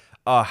get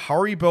a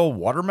Haribo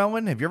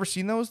watermelon. Have you ever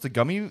seen those? The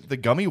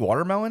gummy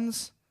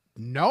watermelons?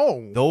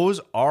 No.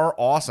 Those are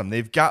awesome.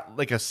 They've got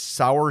like a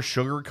sour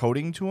sugar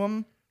coating to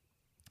them.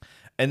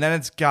 And then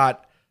it's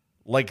got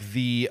like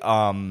the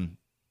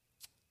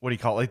what do you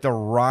call it? Like the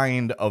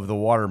rind of the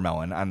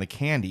watermelon on the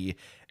candy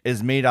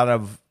is made out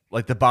of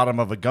like the bottom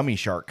of a gummy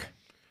shark.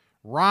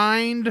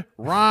 Rind.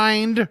 You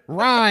know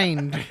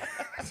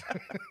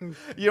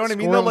what I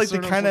mean? Though, like the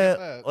kind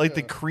of like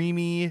the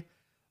creamy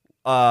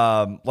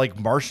like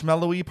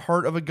marshmallowy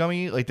part of a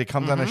gummy, like that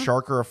comes on a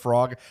shark or a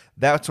frog.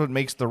 That's what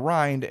makes the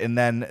rind, and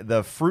then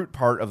the fruit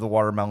part of the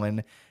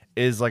watermelon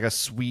is like a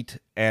sweet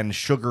and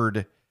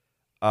sugared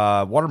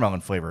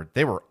watermelon flavor.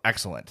 They were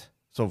excellent.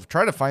 So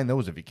try to find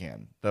those if you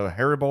can. The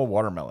Haribo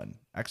watermelon,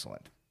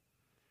 excellent.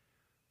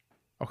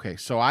 Okay,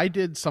 so I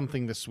did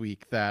something this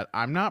week that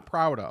I'm not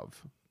proud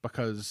of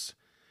because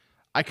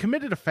I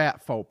committed a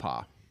fat faux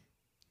pas.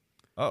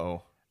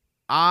 Uh-oh.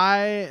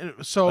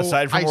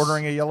 Aside from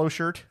ordering a yellow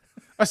shirt?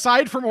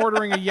 Aside from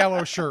ordering a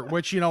yellow shirt,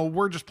 which, you know,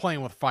 we're just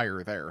playing with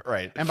fire there.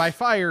 Right. And by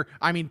fire,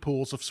 I mean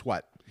pools of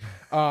sweat.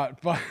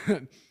 But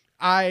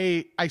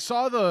I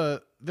saw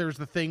there's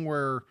the thing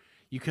where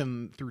you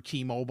can, through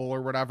T-Mobile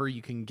or whatever,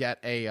 you can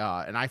get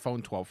an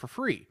iPhone 12 for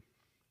free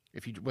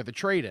with a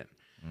trade-in.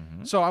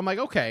 Mm-hmm. So I'm like,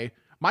 okay,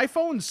 my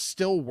phone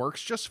still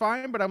works just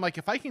fine, but I'm like,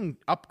 if I can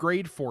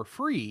upgrade for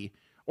free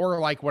or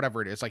like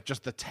whatever it is, like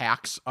just the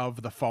tax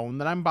of the phone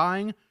that I'm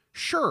buying,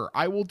 sure,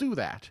 I will do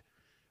that.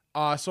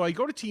 So I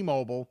go to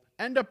T-Mobile,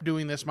 end up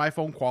doing this. My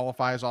phone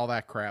qualifies, all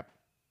that crap.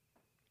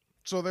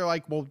 So they're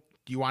like, well,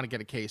 do you want to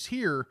get a case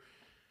here?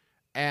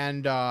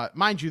 And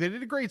mind you, they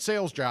did a great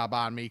sales job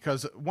on me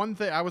because one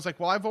thing I was like,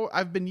 well,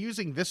 I've been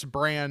using this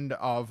brand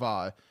of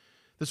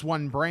this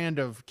one brand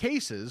of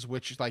cases,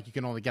 which like you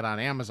can only get on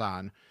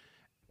Amazon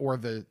or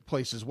the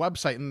place's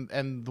website.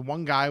 And the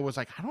one guy was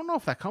like, I don't know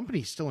if that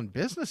company's still in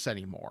business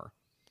anymore.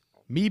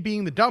 Me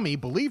being the dummy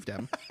believed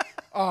him.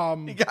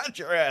 He got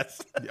your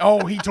ass.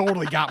 Oh, he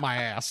totally got my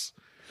ass.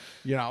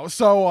 You know,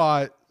 so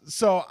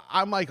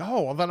I'm like,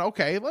 oh, well then,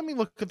 okay, let me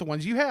look at the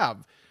ones you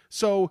have.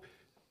 So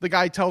the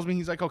guy tells me,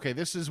 he's like, okay,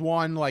 this is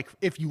one, like,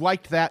 if you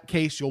liked that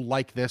case, you'll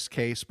like this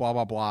case, blah,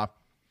 blah, blah.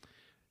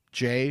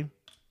 Jay,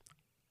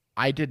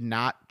 I did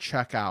not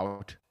check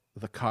out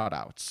the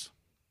cutouts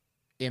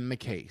in the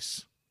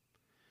case.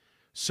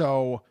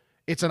 So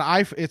it's an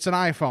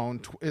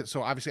iPhone.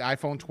 So obviously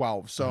iPhone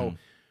 12. So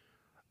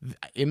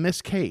in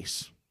this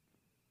case,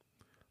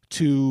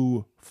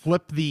 to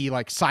flip the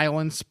like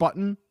silence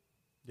button.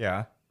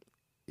 Yeah.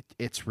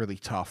 It's really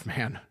tough,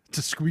 man,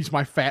 to squeeze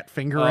my fat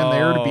finger in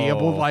there to be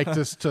able like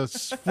to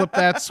flip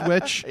that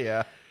switch.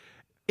 Yeah.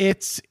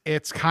 It's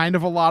kind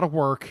of a lot of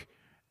work.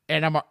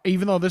 And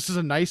even though this is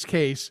a nice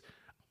case,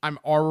 I'm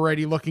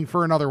already looking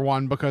for another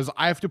one because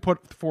I have to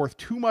put forth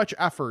too much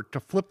effort to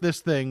flip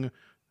this thing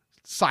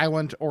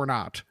silent or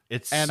not.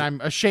 And I'm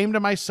ashamed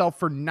of myself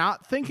for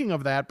not thinking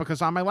of that,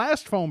 because on my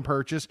last phone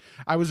purchase,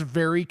 I was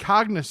very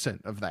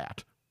cognizant of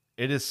that.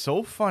 It is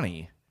so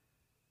funny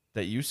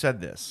that you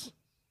said this.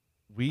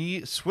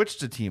 We switched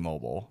to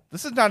T-Mobile.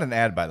 This is not an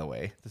ad, by the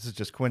way. This is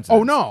just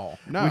coincidence. Oh,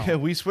 no.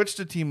 We switched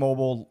to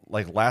T-Mobile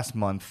like last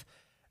month,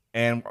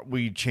 and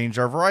we changed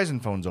our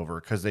Verizon phones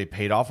over because they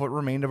paid off what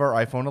remained of our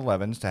iPhone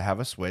 11s to have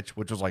a switch,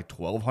 which was like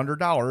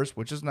 $1,200,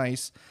 which is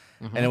nice.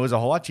 Mm-hmm. And it was a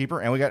whole lot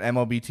cheaper, and we got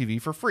MLB TV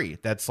for free.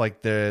 That's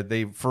like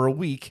for a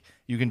week,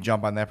 you can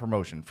jump on that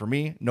promotion. For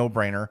me, no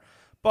brainer.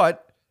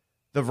 But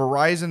the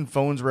Verizon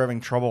phones were having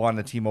trouble on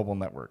the T-Mobile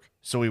network.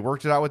 So we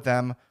worked it out with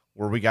them,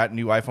 where we got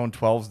new iPhone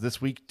 12s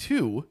this week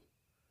too,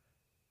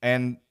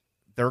 and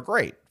they're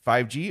great.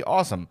 5G,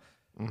 awesome.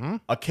 Mm-hmm.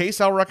 A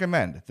case I'll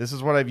recommend. This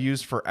is what I've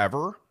used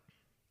forever.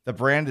 The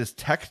brand is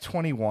Tech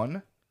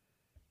 21.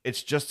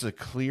 It's just a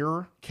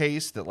clear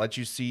case that lets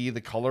you see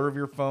the color of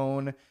your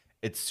phone.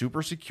 It's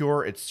super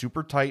secure. It's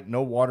super tight.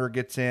 No water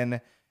gets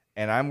in.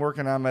 And I'm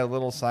working on my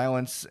little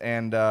silence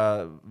and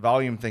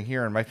volume thing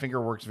here, and my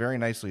finger works very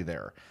nicely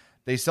there.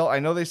 I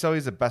know they sell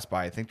these at Best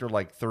Buy. I think they're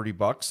like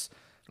 $30.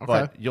 Okay.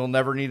 But you'll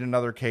never need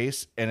another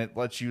case, and it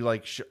lets you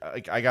like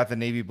I got the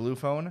navy blue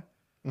phone,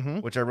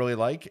 which I really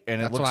like,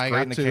 and it looks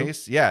great in the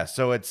case. Yeah,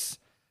 so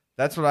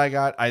that's what I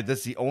got.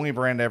 That's the only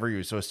brand I ever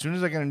use. So as soon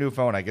as I get a new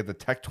phone, I get the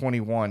Tech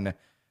 21.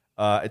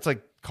 It's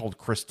like called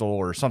Crystal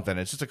or something.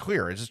 It's just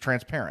it's just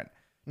transparent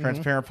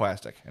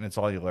plastic, and it's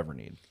all you'll ever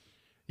need.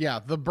 Yeah,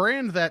 the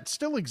brand that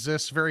still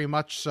exists very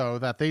much so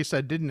that they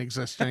said didn't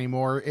exist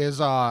anymore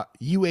is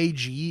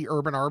UAG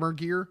Urban Armor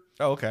Gear.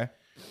 Oh, okay.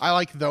 I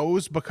like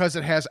those because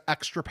it has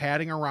extra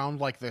padding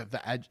around like the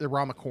edge,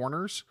 around the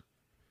corners.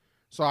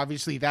 So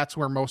obviously that's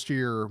where most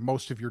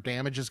of your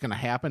damage is going to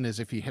happen, is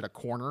if you hit a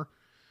corner.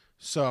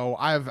 So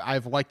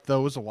I've liked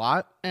those a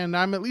lot, and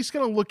I'm at least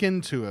going to look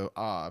into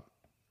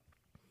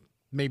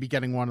maybe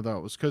getting one of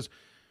those, because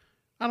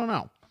I don't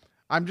know.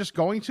 I'm just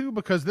going to,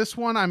 because this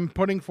one I'm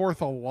putting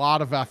forth a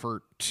lot of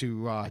effort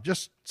to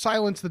just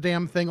silence the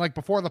damn thing. Like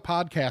before the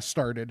podcast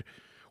started,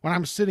 when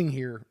I'm sitting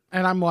here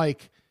and I'm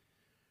like,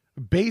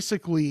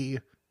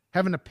 basically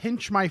having to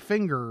pinch my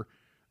finger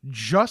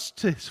just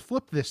to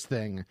flip this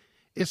thing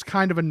is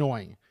kind of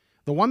annoying.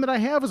 The one that I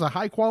have is a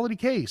high quality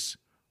case,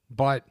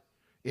 but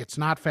it's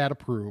not FAT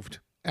approved,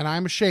 and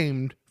I'm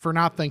ashamed for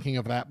not thinking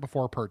of that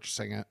before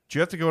purchasing it. Do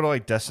you have to go to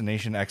like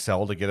Destination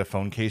XL to get a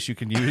phone case you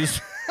can use?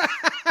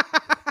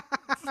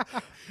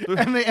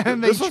 and they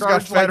this one's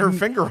got fatter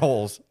finger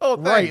holes. Oh,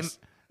 thanks. Right.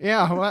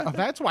 Yeah, well,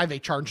 that's why they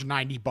charge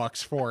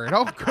 $90 for it.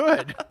 Oh,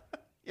 good.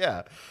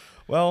 Yeah.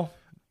 Well,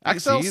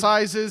 XL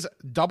sizes,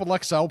 double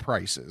XL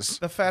prices.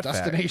 The fat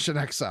Destination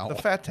XL. The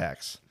fat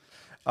tax.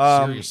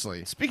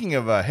 Seriously. Speaking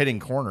of hitting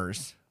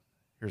corners,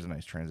 here's a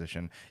nice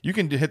transition. You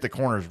can hit the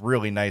corners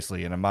really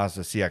nicely in a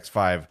Mazda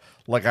CX-5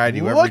 like I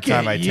do every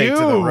time I take to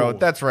the road.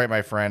 That's right,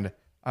 my friend.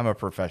 I'm a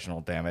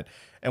professional, damn it.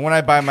 And when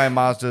I buy my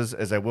Mazdas,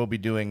 as I will be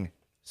doing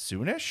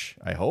soonish,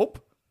 I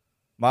hope,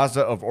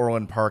 Mazda of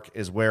Orland Park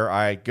is where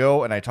I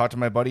go, and I talk to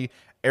my buddy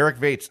Eric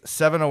Vates,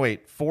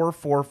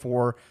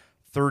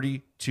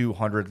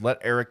 708-444-3200. Let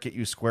Eric get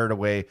you squared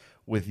away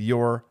with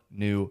your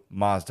new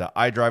Mazda.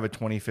 I drive a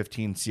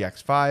 2015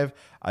 CX-5.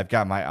 I've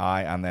got my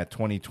eye on that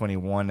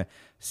 2021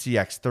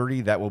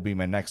 CX-30. That will be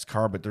my next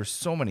car, but there's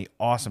so many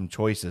awesome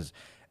choices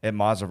at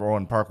Mazda of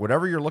Orland Park.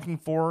 Whatever you're looking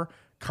for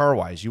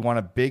car-wise, you want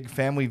a big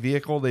family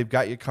vehicle, they've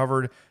got you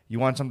covered. You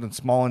want something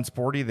small and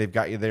sporty, they've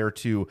got you there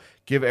too.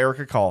 Give Eric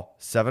a call,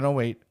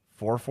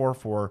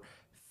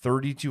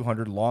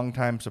 708-444-3200,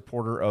 longtime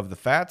supporter of the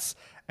Fats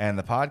and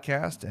the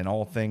podcast and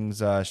all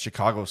things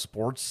Chicago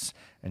sports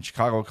and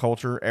Chicago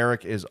culture.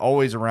 Eric is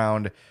always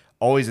around,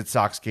 always at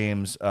Sox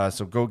games,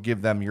 so go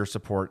give them your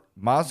support.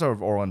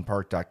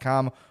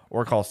 MazdaofOrlandPark.com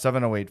or call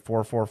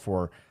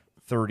 708-444-3200.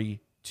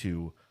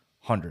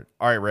 All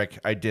right, Rick,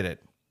 I did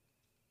it.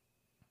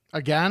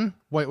 Again?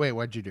 Wait,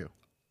 what'd you do?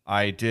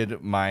 I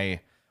did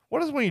my...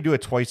 What is when you do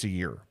it twice a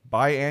year?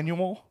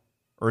 Biannual?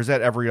 Or is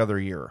that every other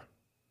year?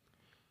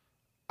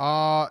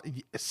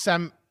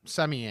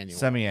 Semi-annual.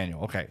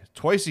 Semi-annual. Okay.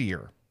 Twice a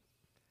year,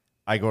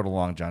 I go to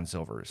Long John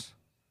Silver's.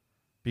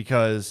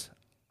 Because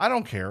I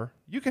don't care.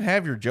 You can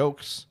have your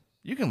jokes.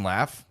 You can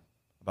laugh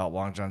about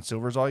Long John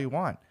Silver's all you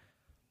want.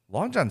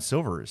 Long John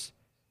Silver's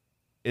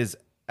is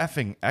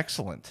effing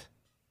excellent.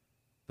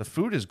 The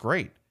food is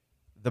great.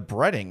 The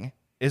breading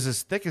is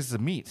as thick as the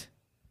meat.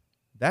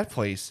 That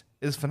place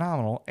is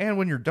phenomenal. And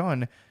when you're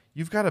done,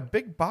 you've got a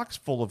big box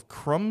full of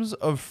crumbs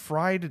of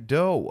fried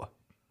dough.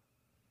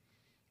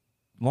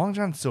 Long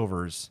John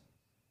Silver's,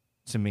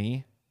 to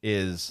me,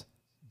 is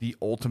the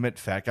ultimate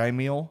fat guy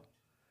meal.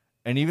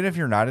 And even if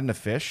you're not into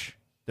fish,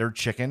 their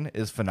chicken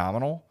is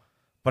phenomenal.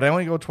 But I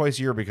only go twice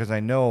a year because I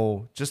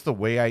know just the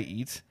way I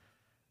eat,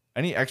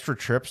 any extra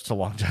trips to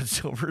Long John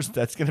Silver's,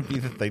 that's going to be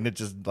the thing that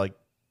just like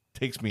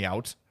takes me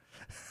out.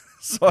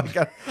 So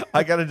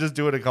I got to just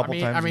do it a couple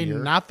times a year.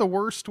 Not the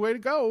worst way to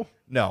go.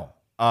 No.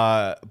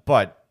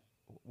 But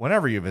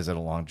whenever you visit a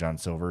Long John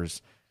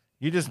Silver's,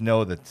 you just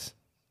know that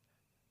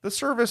the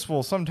service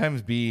will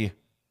sometimes be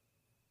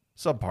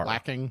Subpar.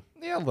 Lacking.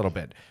 Yeah, a little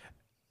bit.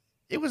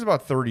 It was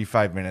about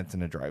 35 minutes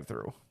in a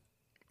drive-through.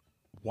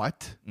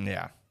 What?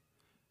 Yeah.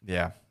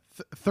 Yeah.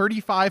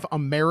 35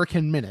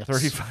 American minutes.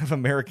 35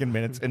 American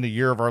minutes in the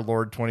year of our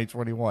Lord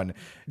 2021.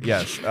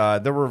 Yes.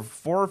 There were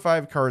 4 or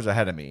 5 cars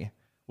ahead of me,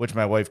 which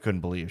my wife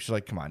couldn't believe. She's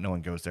like, come on, no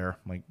one goes there.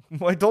 I'm like,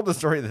 well, I told the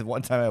story that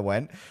one time I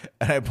went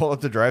and I pulled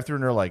up the drive-thru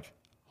and they're like,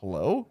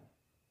 hello?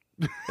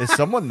 Is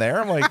someone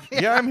there? I'm like,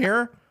 yeah, I'm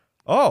here.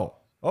 Oh,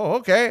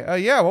 okay.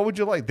 Yeah, what would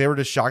you like? They were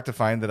just shocked to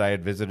find that I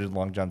had visited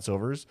Long John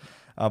Silver's.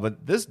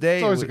 But this day...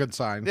 It's always a good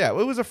sign. Yeah,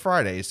 it was a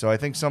Friday, so I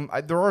think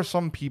there are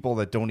some people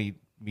that don't eat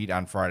meat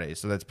on Fridays,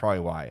 so that's probably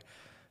why.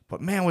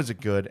 But man, was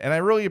it good. And I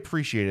really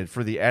appreciated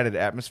for the added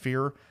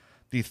atmosphere,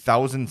 the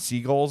 1,000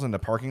 seagulls in the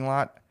parking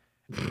lot.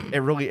 It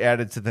really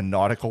added to the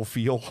nautical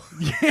feel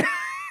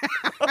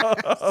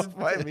of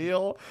my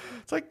meal.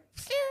 It's like,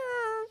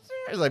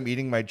 as I'm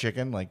eating my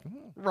chicken, like,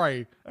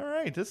 Right. all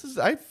right,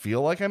 I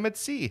feel like I'm at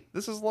sea.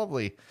 This is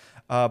lovely.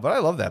 But I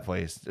love that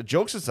place.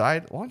 Jokes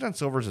aside, Long John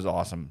Silver's is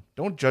awesome.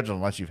 Don't judge it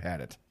unless you've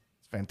had it.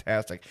 It's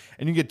fantastic.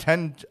 And you get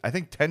 10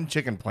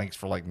 chicken planks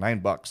for like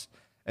 $9.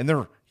 And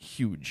they're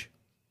huge.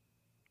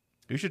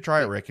 You should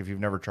try it, Rick, if you've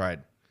never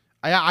tried.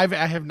 I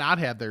have not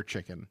had their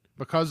chicken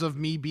because of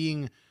me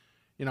being,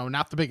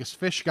 not the biggest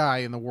fish guy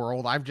in the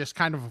world. I've just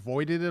kind of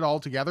avoided it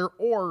altogether.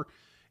 Or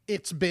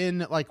it's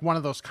been like one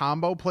of those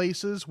combo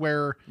places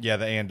where... Yeah,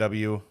 the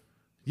A&W.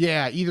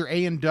 Yeah, either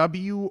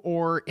A&W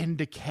or in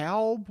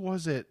DeKalb,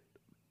 was it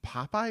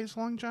Popeyes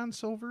Long John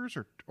Silver's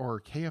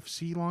or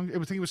KFC Long? I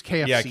think it was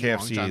KFC. Yeah, Long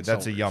KFC. John That's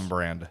Silver's. a Yum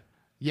brand.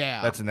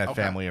 Yeah, That's in that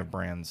okay. family of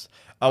brands.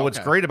 What's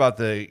great about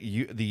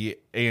the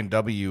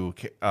A&W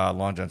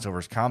Long John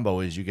Silver's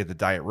combo is you get the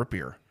Diet Root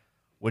Beer,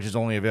 which is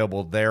only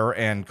available there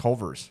and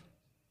Culver's.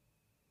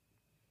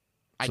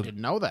 I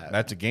didn't know that.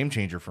 That's a game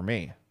changer for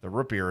me. The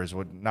root beer is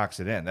what knocks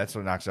it in. That's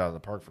what knocks it out of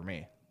the park for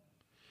me.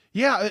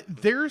 Yeah,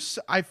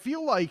 I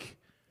feel like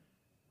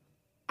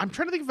I'm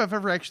trying to think if I've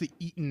ever actually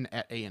eaten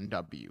at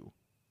A&W.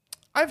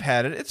 I've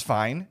had it. It's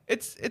fine.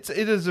 It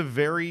is a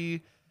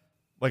very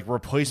like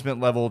replacement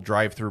level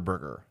drive-through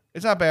burger.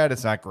 It's not bad.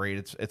 It's not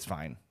great. It's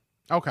fine.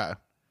 Okay.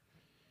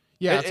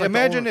 Yeah. It's like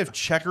imagine if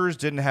Checkers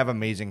didn't have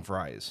amazing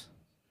fries.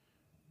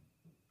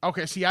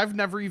 Okay. See, I've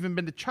never even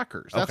been to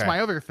Checkers. That's Okay.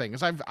 my other thing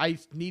is I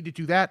need to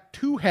do that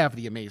to have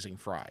the amazing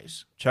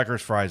fries.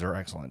 Checkers fries are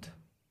excellent.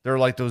 They're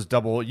like those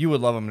double. You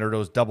would love them. They're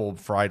those double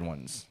fried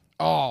ones.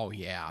 Oh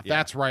yeah,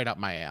 that's right up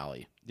my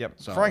alley. Yep.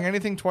 So- Frying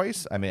anything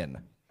twice, I'm in.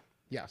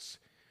 Yes.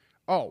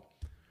 Oh,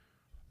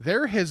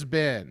 there has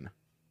been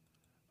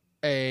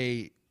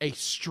a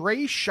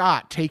stray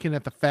shot taken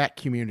at the fat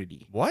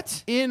community.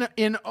 What? In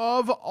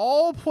of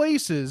all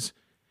places,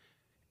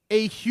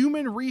 a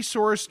human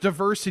resource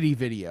diversity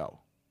video.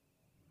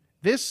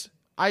 This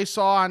I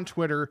saw on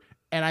Twitter,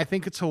 and I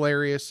think it's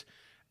hilarious,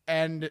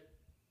 and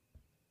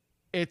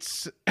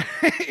it's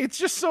it's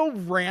just so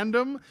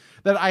random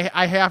that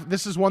I have.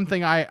 This is one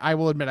thing I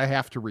will admit I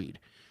have to read.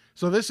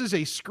 So this is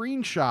a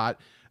screenshot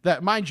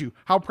that, mind you,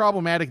 how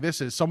problematic this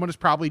is. Someone is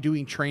probably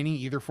doing training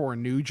either for a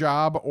new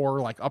job or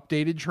like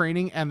updated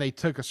training, and they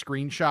took a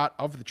screenshot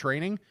of the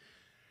training.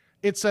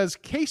 It says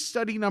case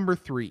study number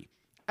 3,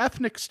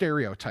 ethnic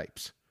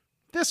stereotypes.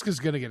 This is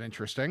going to get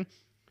interesting.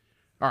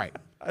 All right.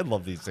 I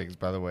love these things,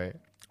 by the way.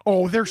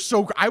 Oh, they're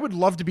so... I would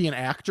love to be an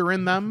actor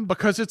in them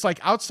because it's like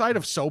outside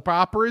of soap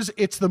operas,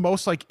 it's the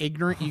most like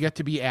ignorant you get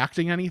to be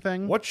acting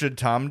anything. What should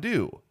Tom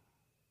do?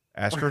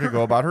 Ask her to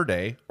go about her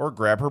day or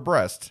grab her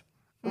breast.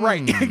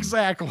 Right,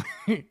 exactly.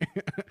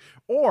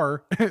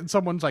 Or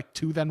someone's like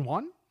 2 then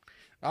 1.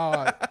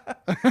 All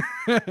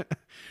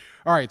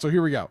right, so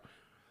here we go.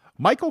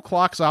 Michael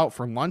clocks out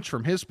for lunch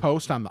from his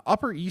post on the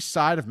Upper East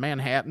Side of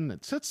Manhattan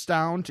and sits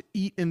down to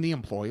eat in the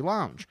employee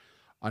lounge.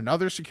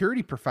 Another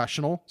security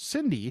professional,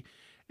 Cindy,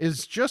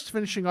 is just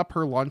finishing up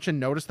her lunch and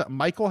noticed that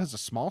Michael has a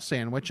small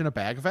sandwich and a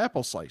bag of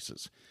apple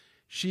slices.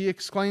 She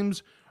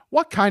exclaims,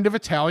 "What kind of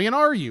Italian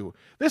are you?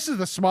 This is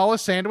the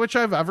smallest sandwich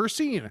I've ever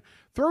seen.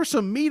 Throw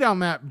some meat on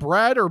that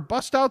bread or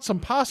bust out some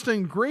pasta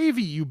and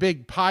gravy, you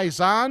big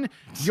paisan.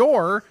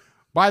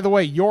 By the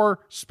way, you're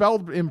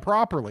spelled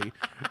improperly.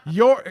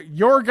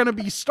 You're going to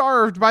be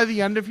starved by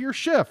the end of your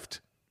shift."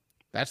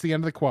 That's the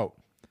end of the quote.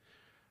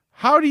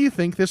 How do you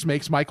think this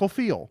makes Michael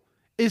feel?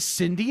 Is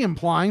Cindy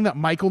implying that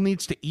Michael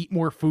needs to eat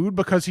more food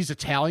because he's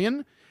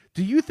Italian?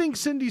 Do you think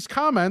Cindy's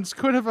comments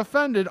could have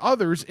offended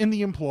others in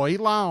the employee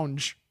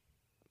lounge?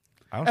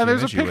 And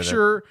there's a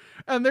picture,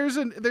 and there's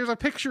a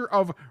picture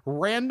of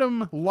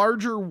random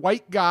larger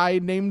white guy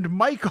named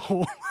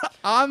Michael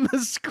on the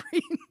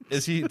screen.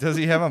 Does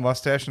he have a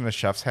mustache and a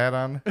chef's hat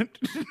on?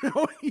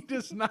 No, he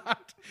does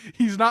not.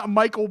 He's not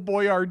Michael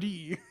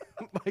Boyardee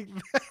like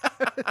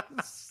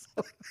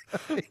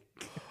that.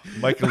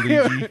 Michael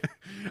Luigi.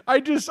 I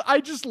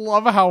just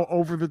love how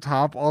over the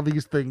top all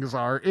these things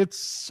are. It's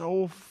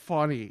so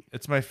funny.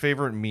 It's my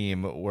favorite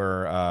meme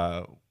where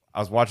I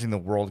was watching the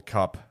World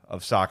Cup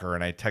of soccer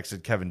and I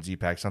texted Kevin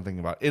Zipak something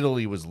about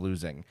Italy was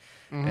losing.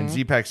 And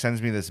Zipak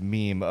sends me this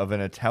meme of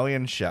an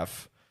Italian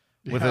chef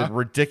with a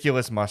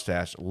ridiculous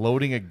mustache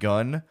loading a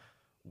gun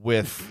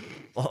with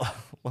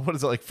what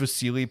is it, like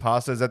fusilli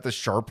pasta? Is that the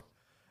sharp?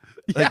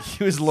 Like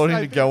he was loading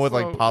to go with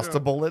like pasta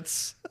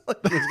bullets. Like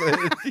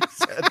he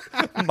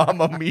said,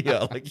 "Mamma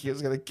mia!" Like he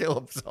was gonna kill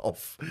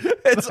himself.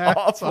 It's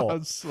awful.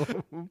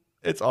 Awesome.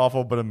 It's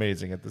awful, but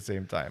amazing at the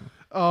same time.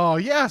 Oh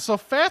yeah, so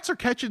fats are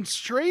catching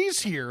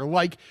strays here.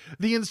 Like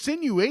the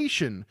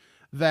insinuation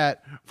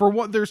that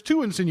there's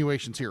two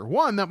insinuations here.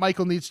 One, that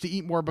Michael needs to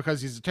eat more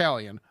because he's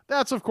Italian.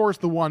 That's of course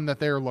the one that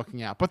they're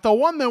looking at. But the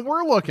one that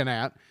we're looking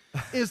at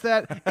is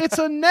that it's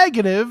a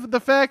negative, the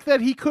fact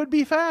that he could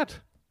be fat.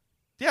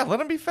 Yeah,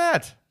 let him be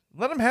fat.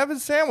 Let him have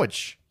his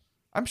sandwich.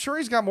 I'm sure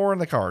he's got more in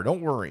the car.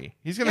 Don't worry.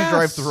 He's going to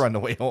drive through on the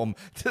way home.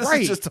 This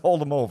is just to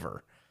hold him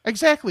over.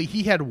 Exactly.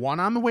 He had one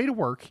on the way to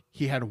work.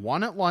 He had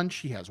one at lunch.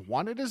 He has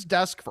one at his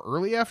desk for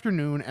early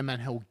afternoon, and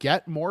then he'll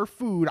get more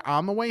food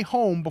on the way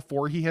home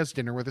before he has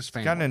dinner with his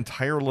family. He's got an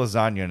entire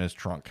lasagna in his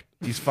trunk.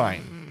 He's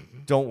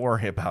fine. Don't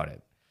worry about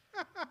it.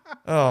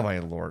 Oh, my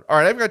Lord. All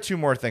right, I've got two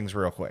more things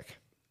real quick.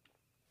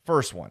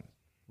 First one.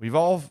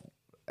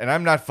 And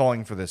I'm not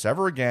falling for this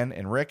ever again,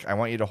 and Rick, I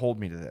want you to hold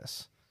me to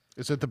this.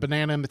 Is it the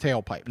banana in the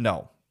tailpipe?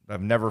 No,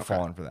 I've never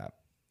fallen for that.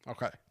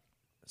 Okay.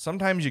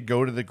 Sometimes you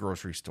go to the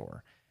grocery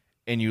store,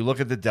 and you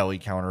look at the deli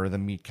counter or the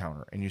meat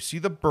counter, and you see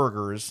the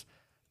burgers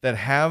that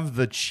have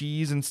the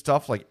cheese and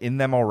stuff like in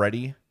them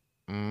already.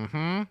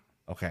 Mm-hmm.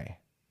 Okay.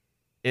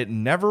 It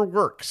never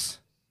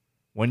works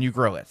when you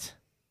grill it.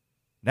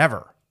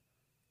 Never.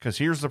 Because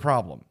here's the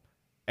problem.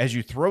 As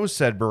you throw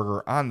said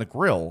burger on the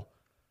grill,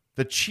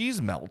 the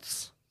cheese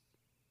melts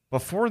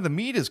before the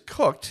meat is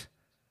cooked.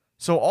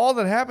 So all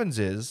that happens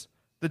is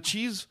the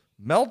cheese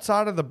melts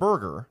out of the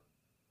burger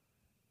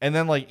and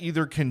then like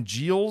either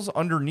congeals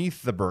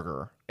underneath the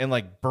burger and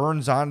like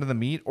burns onto the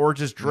meat, or it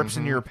just drips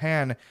into your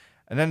pan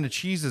and then the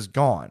cheese is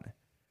gone.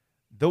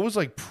 Those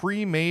like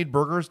pre-made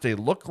burgers, they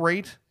look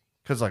great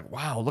because like,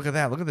 wow, look at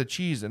that. Look at the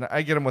cheese. And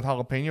I get them with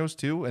jalapenos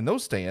too, and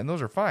those stay in.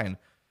 Those are fine.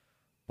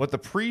 But the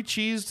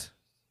pre-cheesed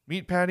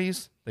meat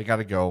patties, they got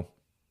to go.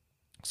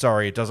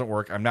 Sorry, it doesn't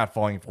work. I'm not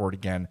falling for it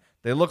again.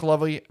 They look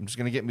lovely. I'm just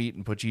going to get meat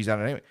and put cheese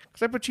on it anyway.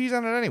 Because I put cheese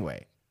on it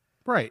anyway.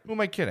 Right. Who am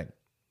I kidding?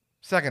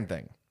 Second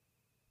thing.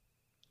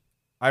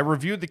 I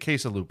reviewed the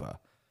quesalupa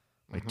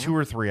like 2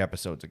 or 3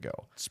 episodes ago.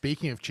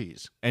 Speaking of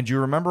cheese. And do you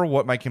remember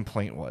what my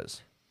complaint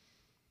was?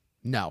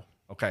 No.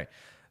 Okay.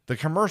 The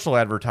commercial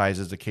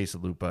advertises the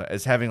quesalupa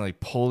as having like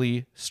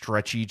pulley,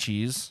 stretchy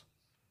cheese.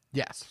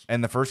 Yes.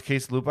 And the first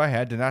quesalupa I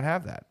had did not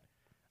have that.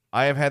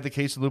 I have had the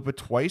quesalupa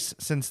twice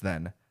since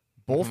then.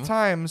 Both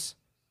times,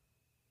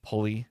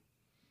 pulley,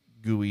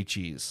 gooey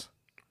cheese.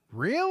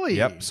 Really?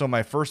 Yep. So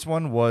my first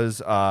one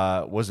was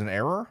an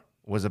error,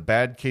 was a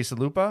bad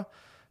quesalupa.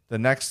 The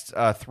next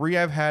 3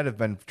 I've had have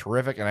been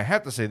terrific. And I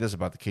have to say this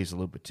about the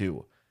quesalupa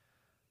too.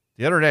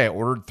 The other day I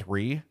ordered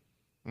 3.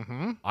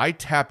 I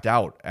tapped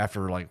out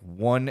after like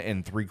 1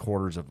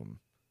 3/4 of them.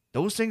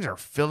 Those things are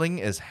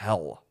filling as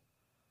hell.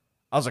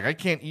 I was like, I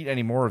can't eat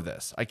any more of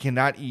this. I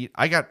cannot eat.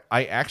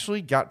 I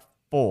actually got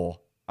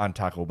full on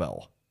Taco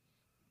Bell.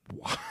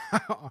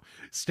 Wow.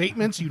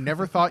 Statements you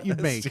never thought you'd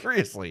make.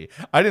 Seriously.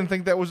 I didn't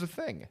think that was a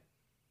thing.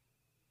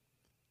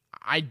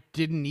 I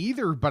didn't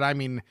either, but I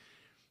mean,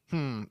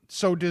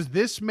 so does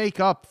this make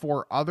up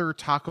for other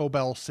Taco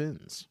Bell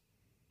sins?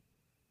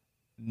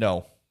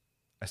 No.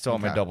 I still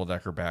have my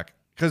double-decker back.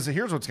 Because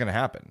here's what's going to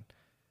happen.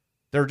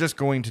 They're just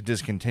going to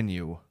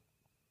discontinue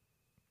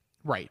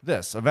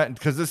this event,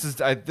 because this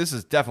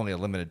is definitely a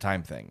limited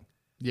time thing.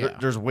 Yeah.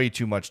 There's way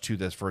too much to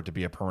this for it to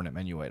be a permanent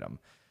menu item.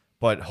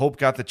 But Hope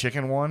got the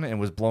chicken one and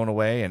was blown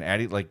away, and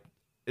Addie, like,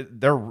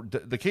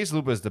 the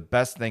quesalupa is the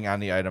best thing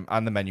on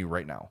the menu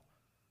right now.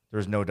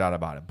 There's no doubt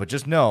about it. But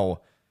just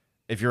know,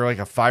 if you're like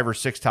a 5 or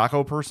 6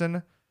 taco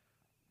person,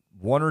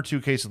 1 or 2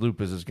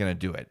 quesalupas is going to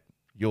do it.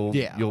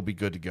 You'll be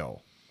good to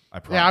go. I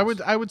promise.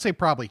 Yeah, I would say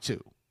probably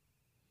 2.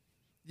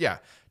 Yeah,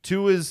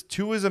 2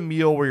 is a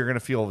meal where you're going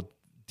to feel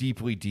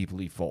deeply,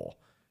 deeply full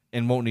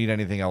and won't need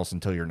anything else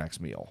until your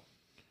next meal.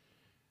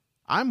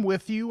 I'm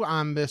with you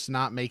on this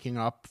not making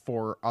up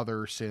for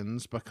other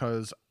sins,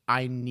 because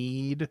I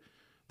need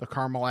the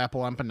caramel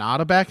apple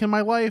empanada back in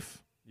my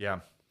life. Yeah.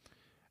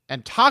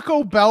 And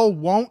Taco Bell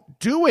won't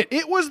do it.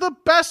 It was the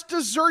best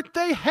dessert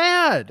they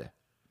had,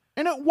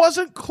 and it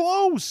wasn't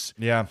close.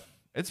 Yeah.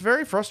 It's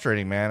very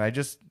frustrating, man. I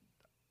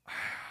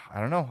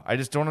don't know. I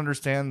just don't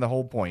understand the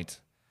whole point.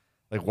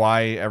 Like,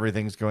 why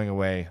everything's going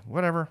away.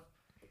 Whatever.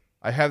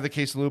 I have the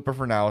quesalupa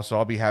for now, so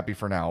I'll be happy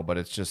for now, but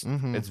it's just,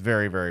 it's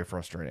very, very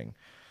frustrating.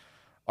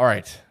 All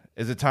right.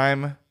 Is it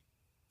time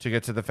to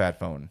get to the fat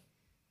phone?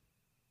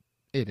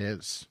 It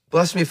is.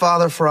 Bless me,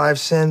 Father, for I have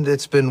sinned.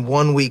 It's been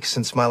 1 week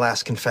since my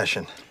last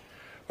confession.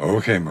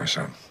 Okay, my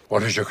son.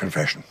 What is your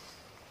confession?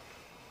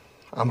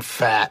 I'm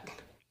fat.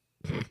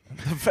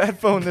 The fat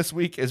phone this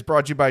week is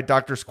brought to you by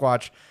Dr.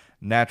 Squatch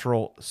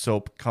Natural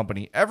Soap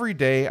Company. Every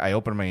day I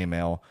open my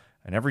email,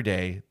 and every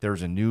day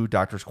there's a new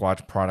Dr.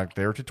 Squatch product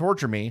there to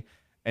torture me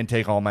and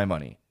take all my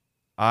money.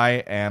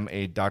 I am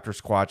a Dr.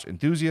 Squatch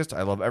enthusiast.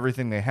 I love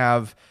everything they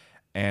have.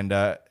 And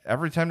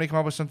every time they come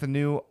up with something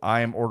new,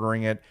 I am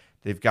ordering it.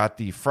 They've got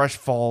the Fresh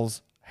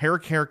Falls hair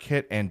care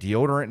kit and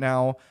deodorant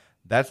now.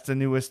 That's the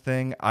newest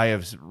thing. I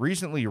have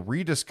recently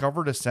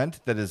rediscovered a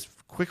scent that has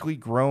quickly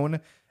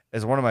grown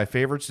as one of my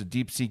favorites, the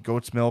deep sea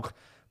goat's milk.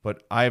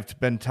 But I've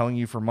been telling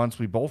you for months,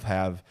 we both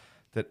have,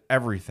 that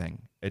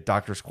everything at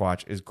Dr.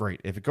 Squatch is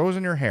great. If it goes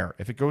in your hair,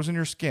 if it goes in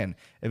your skin,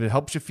 if it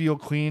helps you feel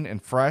clean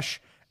and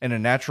fresh in a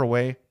natural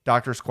way,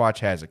 Dr. Squatch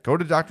has it. Go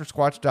to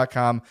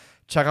drsquatch.com,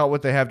 check out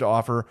what they have to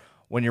offer.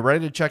 When you're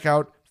ready to check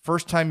out,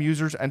 first-time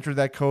users enter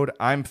that code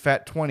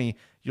I'mFat20.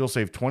 You'll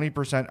save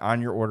 20%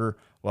 on your order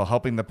while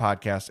helping the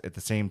podcast at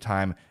the same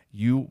time.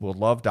 You will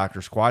love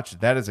Dr. Squatch.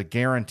 That is a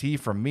guarantee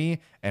from me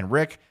and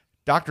Rick.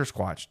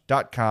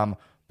 drsquatch.com,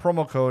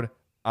 promo code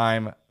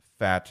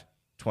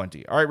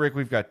I'mFat20. All right, Rick,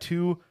 we've got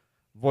 2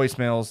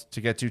 voicemails to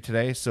get to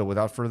today, so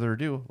without further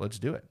ado, let's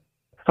do it.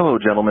 Hello,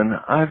 gentlemen.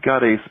 I've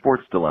got a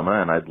sports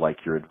dilemma, and I'd like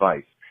your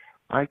advice.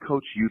 I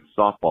coach youth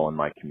softball in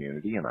my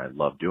community, and I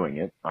love doing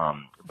it.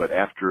 But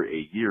after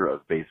a year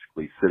of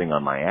basically sitting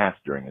on my ass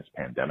during this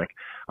pandemic,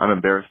 I'm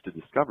embarrassed to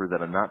discover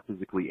that I'm not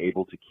physically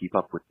able to keep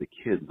up with the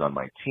kids on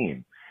my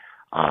team.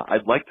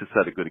 I'd like to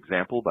set a good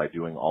example by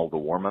doing all the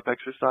warm-up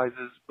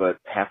exercises, but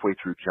halfway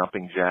through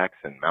jumping jacks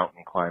and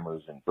mountain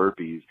climbers and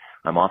burpees,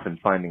 I'm often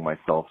finding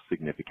myself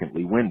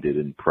significantly winded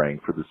and praying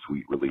for the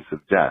sweet release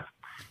of death.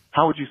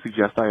 How would you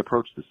suggest I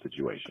approach this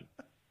situation?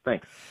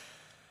 Thanks.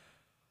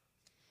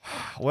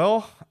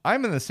 Well,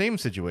 I'm in the same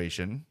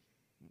situation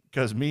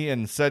because me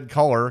and said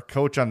caller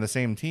coach on the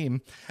same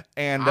team.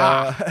 And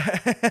our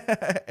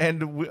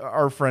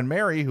friend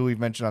Mary, who we've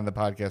mentioned on the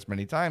podcast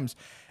many times,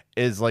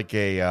 is like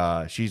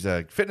she's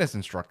a fitness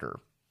instructor.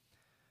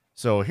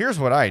 So here's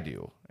what I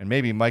do. And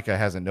maybe Micah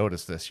hasn't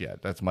noticed this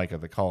yet. That's Micah,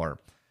 the caller.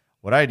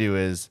 What I do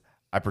is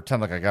I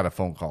pretend like I got a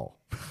phone call.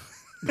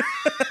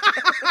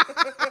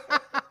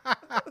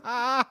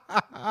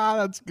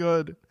 That's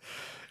good.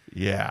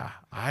 Yeah.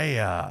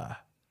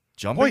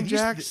 Jumping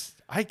jacks?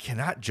 I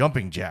cannot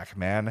jumping jack,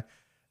 man.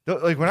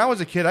 Like when I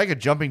was a kid, I could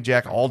jumping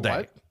jack all day.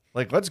 What?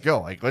 Like, let's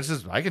go. Like,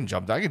 I can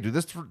jump. I can do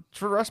this for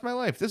the rest of my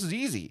life. This is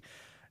easy.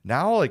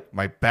 Now, like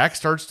my back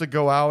starts to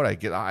go out.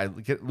 I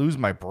lose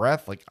my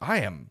breath. Like I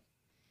am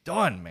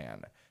done,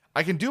 man.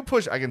 I can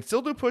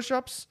still do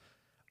push-ups.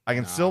 I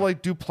can still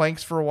like do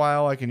planks for a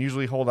while. I can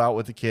usually hold out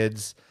with the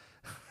kids.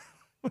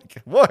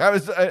 Look,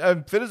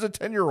 I'm fit as a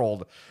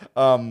 10-year-old.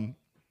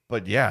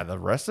 But yeah, the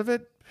rest of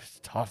it is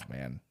tough,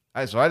 man.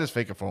 So I just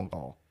fake a phone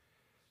call.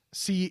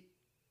 See,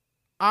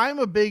 I'm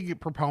a big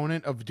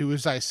proponent of do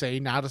as I say,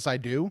 not as I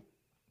do.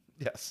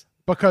 Yes.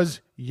 Because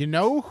you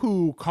know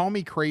who, call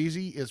me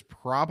crazy, is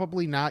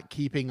probably not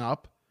keeping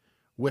up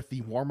with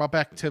the warm-up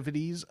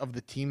activities of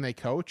the team they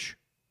coach?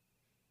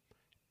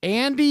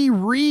 Andy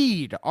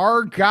Reid,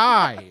 our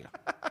guy.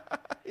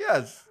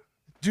 Yes.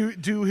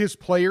 Do his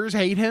players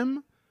hate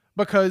him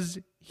because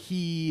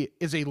he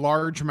is a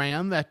large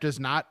man that does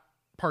not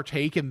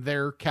partake in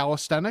their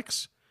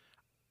calisthenics?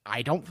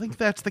 I don't think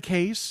that's the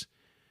case.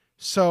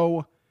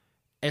 So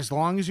as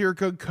long as you're a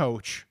good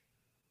coach,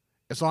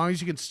 as long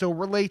as you can still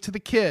relate to the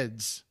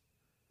kids,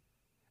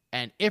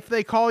 and if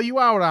they call you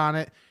out on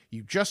it,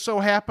 you just so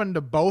happen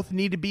to both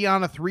need to be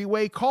on a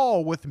 3-way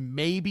call with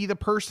maybe the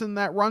person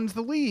that runs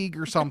the league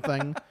or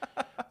something,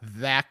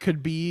 that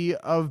could be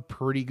a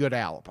pretty good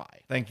alibi.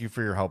 Thank you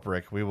for your help,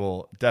 Rick. We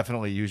will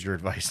definitely use your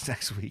advice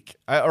next week.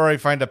 Or I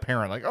find a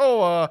parent like,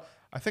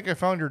 I think I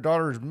found your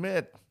daughter's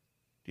mitt.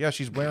 Yeah,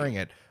 she's wearing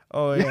it.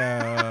 Oh,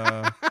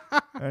 yeah.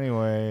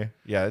 Anyway,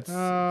 yeah, it's been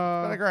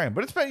a grind.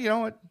 But it's been, you know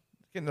what?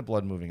 Getting the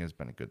blood moving has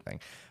been a good thing.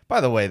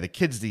 By the way, the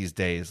kids these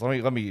days,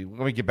 let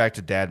me get back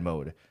to dad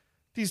mode.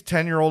 These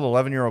 10-year-old,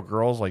 11-year-old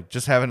girls, like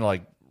just having to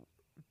like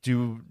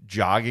do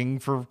jogging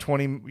for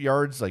 20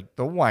 yards, like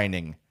the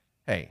whining.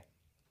 Hey,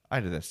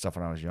 I did that stuff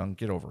when I was young.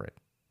 Get over it.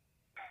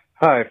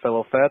 Hi,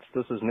 fellow Fats.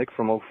 This is Nick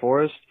from Oak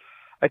Forest.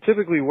 I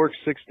typically work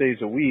 6 days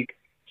a week,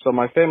 so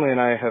my family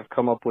and I have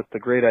come up with the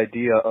great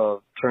idea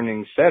of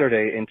turning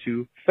Saturday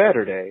into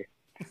Fatterday.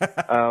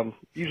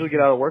 Usually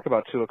get out of work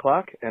about 2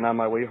 o'clock, and on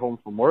my way home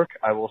from work,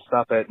 I will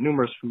stop at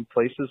numerous food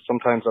places,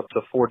 sometimes up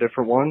to 4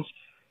 different ones,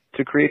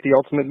 to create the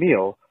ultimate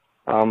meal.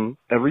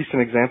 A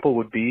recent example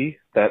would be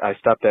that I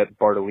stopped at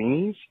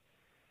Bartolini's,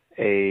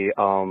 a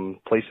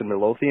place in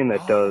Midlothian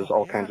that does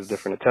all kinds of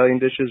different Italian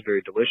dishes,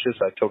 very delicious.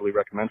 I totally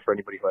recommend for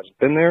anybody who hasn't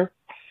been there.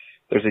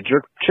 There's a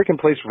jerk chicken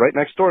place right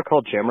next door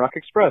called Jamrock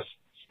Express.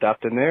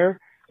 Stopped in there,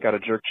 got a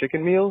jerk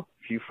chicken meal,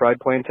 a few fried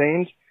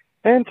plantains,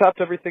 and topped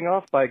everything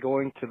off by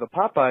going to the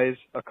Popeyes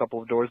a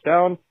couple of doors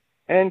down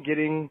and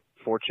getting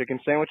 4 chicken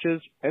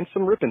sandwiches and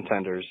some rippin'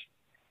 tenders.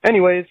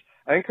 Anyways,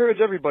 I encourage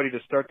everybody to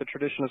start the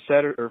tradition of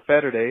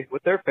Fatterday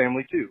with their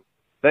family too.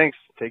 Thanks.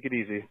 Take it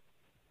easy.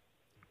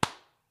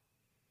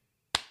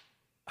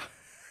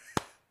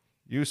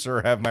 You,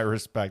 sir, have my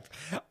respect.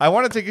 I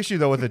want to take issue,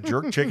 though, with a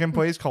jerk chicken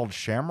place called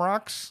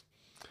Shamrocks.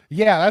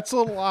 Yeah, that's a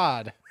little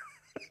odd.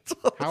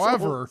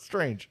 However,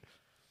 strange.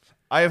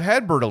 I have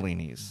had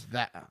Bertolini's.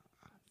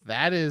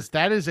 That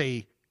is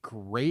a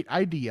great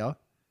idea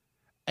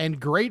and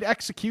great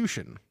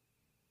execution.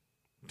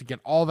 to get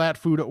all that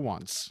food at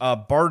once.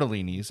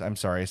 Bartolini's. I'm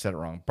sorry, I said it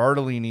wrong.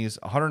 Bartolini's,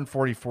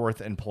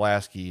 144th and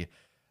Pulaski.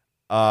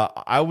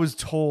 I was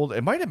told,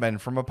 it might have been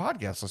from a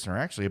podcast listener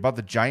actually, about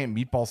the giant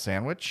meatball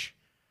sandwich.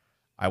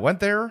 I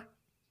went there,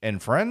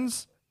 and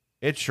friends,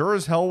 it sure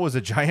as hell was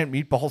a giant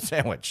meatball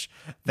sandwich.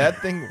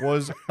 That thing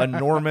was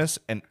enormous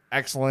and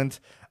excellent.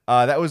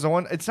 That was the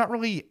one. It's not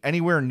really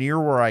anywhere near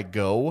where I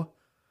go,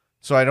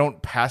 so I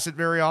don't pass it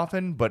very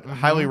often, but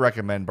highly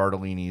recommend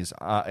Bartolini's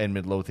in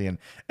Midlothian.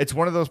 It's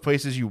one of those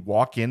places you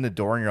walk in the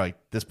door and you're like,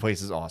 this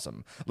place is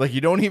awesome. Like, you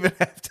don't even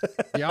have to,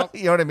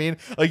 you know what I mean?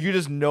 Like, you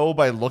just know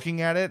by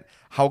looking at it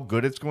how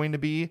good it's going to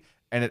be,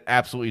 and it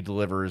absolutely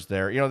delivers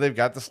there. You know, they've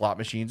got the slot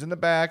machines in the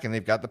back, and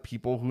they've got the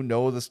people who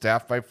know the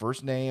staff by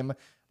first name.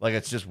 Like,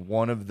 it's just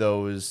one of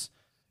those,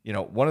 you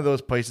know, one of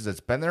those places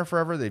that's been there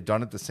forever. They've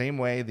done it the same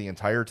way the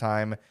entire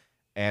time,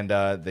 and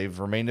they've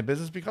remained in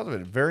business because of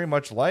it. Very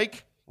much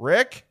like...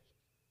 Rick,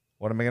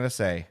 what am I going to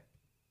say?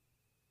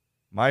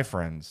 My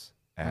friends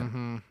at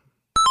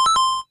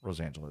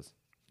Rosangeles.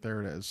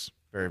 There it is.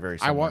 Very, very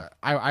similar.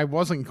 I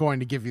wasn't going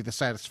to give you the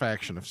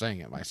satisfaction of saying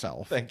it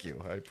myself. Thank you.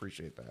 I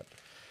appreciate that.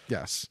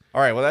 Yes.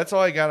 All right. Well, that's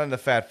all I got on the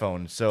fat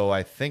phone. So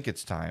I think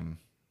it's time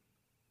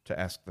to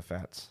ask the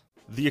fats.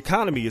 The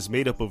economy is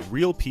made up of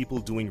real people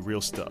doing real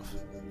stuff,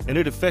 and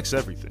it affects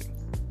everything.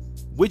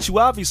 Which you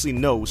obviously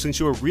know since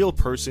you're a real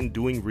person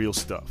doing real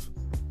stuff.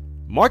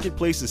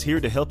 Marketplace is here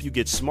to help you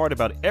get smart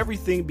about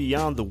everything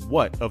beyond the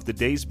what of the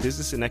day's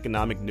business and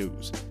economic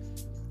news.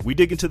 We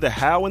dig into the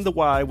how and the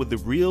why with the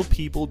real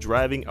people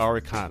driving our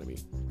economy.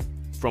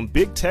 From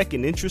big tech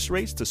and interest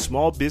rates to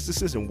small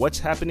businesses and what's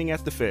happening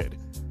at the Fed.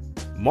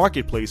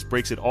 Marketplace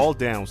breaks it all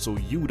down so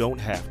you don't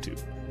have to.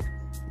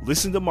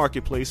 Listen to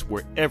Marketplace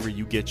wherever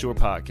you get your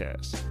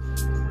podcasts.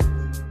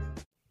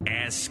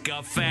 Ask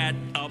a fat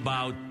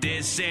about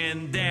this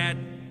and that.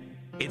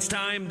 It's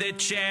time to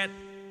chat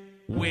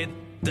with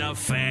the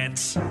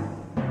fats.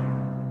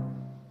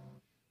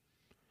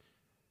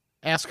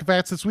 Ask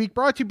Fats this week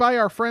brought to you by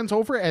our friends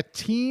over at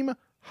Team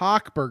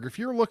Hochberg. If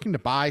you're looking to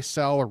buy,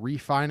 sell, or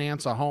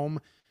refinance a home,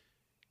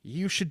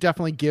 you should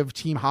definitely give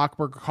Team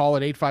Hochberg a call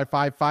at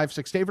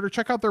 855-56-DAVID or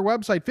check out their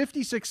website,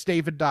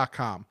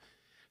 56david.com.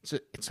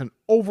 It's an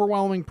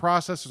overwhelming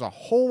process. There's a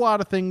whole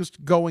lot of things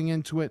going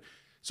into it.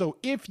 So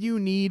if you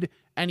need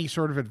any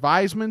sort of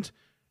advisement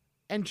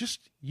and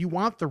just you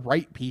want the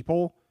right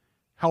people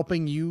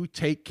helping you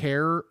take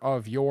care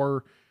of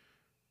your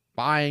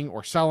buying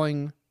or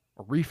selling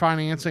or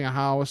refinancing a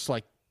house,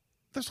 like,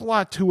 there's a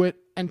lot to it,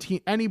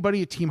 and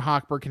anybody at Team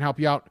Hochberg can help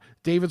you out.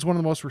 David's one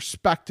of the most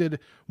respected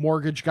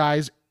mortgage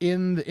guys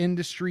in the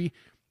industry.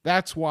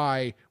 That's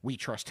why we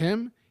trust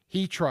him.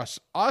 He trusts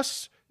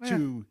us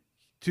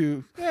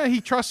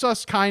he trusts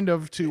us kind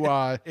of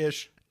to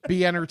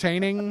be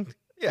entertaining.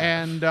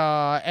 And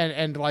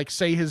like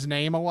say his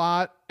name a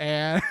lot,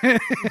 and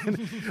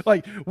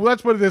like, well,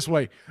 let's put it this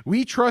way: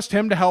 we trust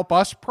him to help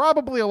us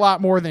probably a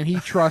lot more than he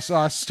trusts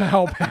us to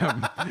help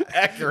him.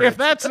 Accurate. If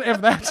that's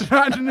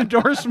not an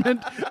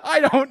endorsement,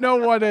 I don't know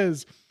what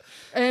is.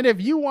 And if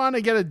you want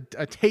to get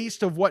a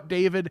taste of what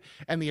David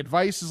and the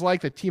advice is like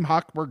that Team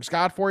Hochberg's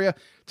got for you,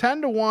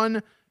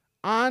 10-1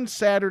 on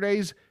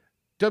Saturdays.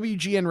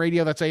 WGN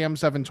Radio, that's AM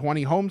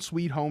 720, Home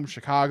Sweet Home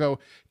Chicago.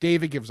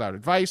 David gives out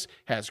advice,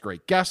 has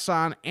great guests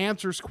on,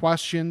 answers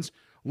questions,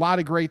 a lot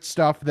of great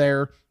stuff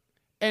there.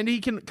 And he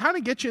can kind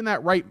of get you in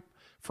that right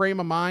frame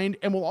of mind,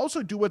 and will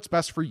also do what's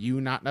best for you,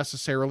 not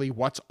necessarily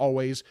what's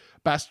always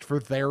best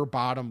for their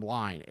bottom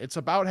line. It's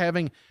about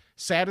having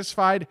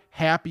satisfied,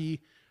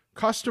 happy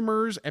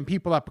customers and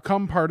people that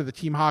become part of the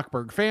Team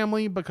Hochberg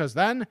family, because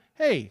then,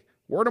 hey,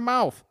 word of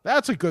mouth,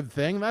 that's a good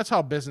thing. That's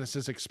how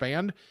businesses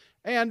expand.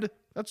 And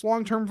that's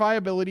long-term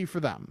viability for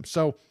them.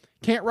 So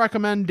can't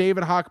recommend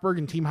David Hochberg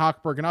and Team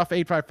Hochberg enough.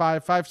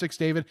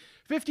 855-56-DAVID,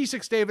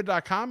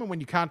 56david.com. And when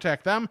you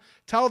contact them,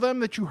 tell them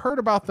that you heard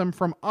about them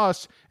from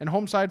us and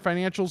Homeside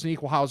Financials, an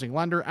equal housing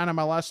lender,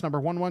 NMLS number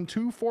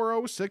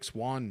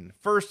 1124061.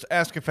 First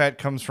Ask a Fat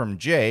comes from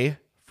Jay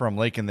from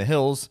Lake in the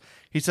Hills.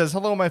 He says,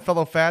 hello, my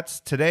fellow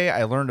fats. Today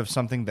I learned of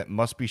something that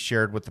must be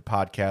shared with the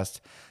podcast.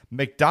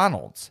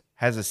 McDonald's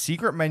has a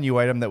secret menu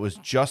item that was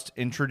just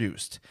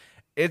introduced.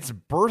 It's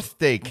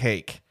birthday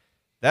cake.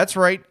 That's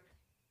right.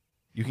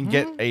 You can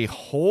get a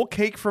whole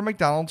cake from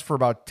McDonald's for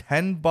about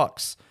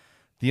 $10.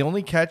 The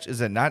only catch is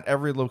that not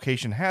every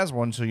location has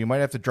one, so you might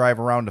have to drive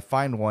around to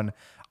find one.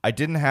 I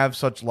didn't have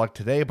such luck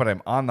today, but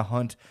I'm on the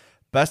hunt.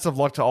 Best of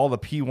luck to all the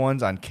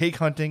P1s on cake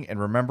hunting, and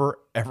remember,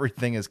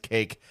 everything is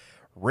cake.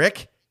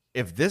 Rick,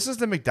 if this is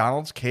the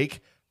McDonald's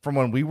cake from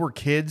when we were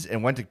kids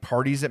and went to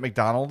parties at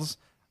McDonald's,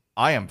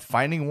 I am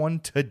finding one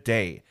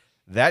today.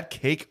 That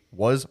cake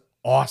was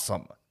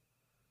awesome.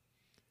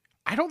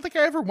 I don't think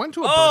I ever went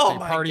to a birthday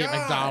party at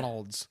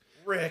McDonald's.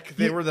 Rick,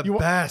 they were the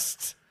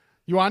best.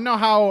 You want to know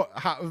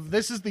how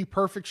this is the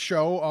perfect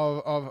show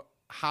of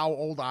how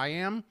old I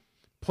am?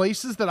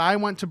 Places that I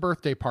went to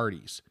birthday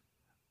parties.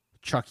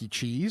 Chuck E.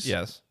 Cheese.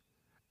 Yes.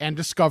 And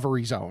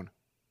Discovery Zone.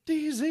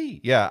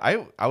 DZ. Yeah,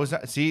 I was,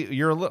 see,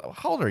 you're a little,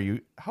 how old are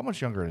you? How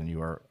much younger than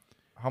you are?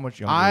 How much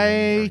younger than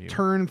me are you?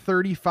 turned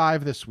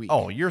 35 this week.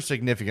 Oh, you're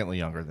significantly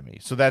younger than me.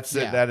 So that's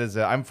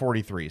I'm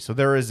 43. So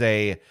there is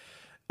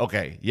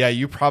okay. Yeah,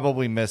 you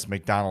probably missed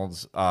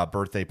McDonald's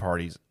birthday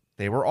parties.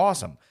 They were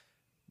awesome.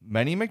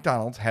 Many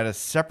McDonald's had a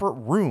separate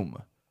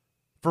room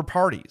for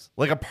parties,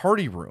 like a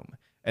party room.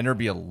 And there'd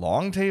be a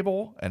long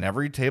table, and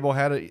every table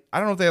had I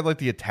don't know if they had like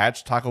the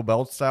attached Taco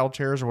Bell style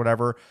chairs or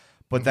whatever.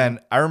 But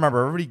then I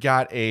remember everybody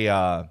got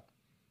a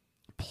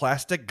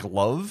plastic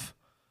glove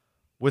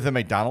with a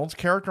McDonald's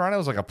character on it. It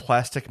was like a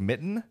plastic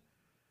mitten.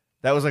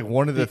 That was like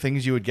one of the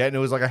things you would get, and it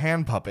was like a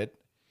hand puppet.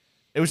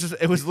 It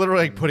was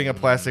literally like putting a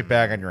plastic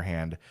bag on your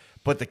hand.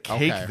 But the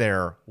cake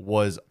there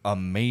was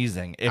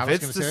amazing. If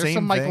it's the same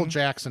some Michael thing,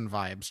 Jackson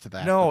vibes to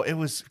that. no, it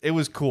was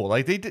cool.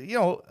 Like they did,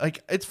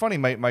 like it's funny.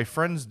 My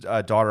friend's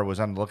daughter was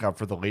on the lookout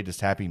for the latest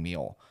Happy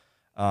Meal,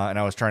 and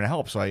I was trying to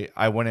help. So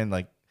I went in.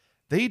 Like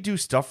they do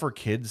stuff for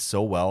kids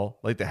so well,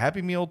 like the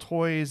Happy Meal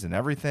toys and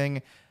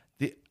everything.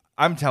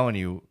 I'm telling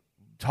you,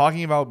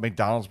 talking about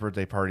McDonald's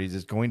birthday parties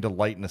is going to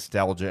light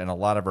nostalgia in a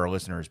lot of our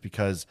listeners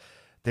because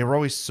they were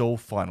always so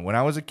fun. When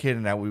I was a kid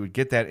and we would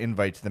get that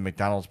invite to the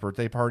McDonald's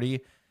birthday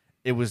party,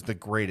 it was the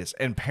greatest.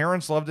 And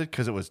parents loved it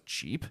because it was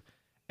cheap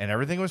and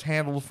everything was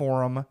handled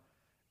for them.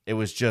 It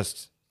was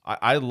just,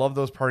 I love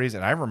those parties,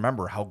 and I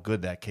remember how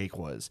good that cake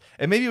was.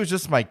 And maybe it was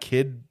just my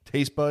kid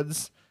taste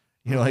buds,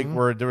 like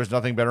where there was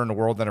nothing better in the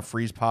world than a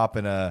freeze pop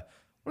and what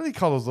do they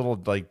call those little,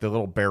 like the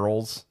little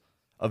barrels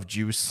of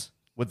juice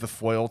with the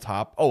foil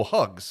top? Oh,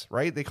 hugs,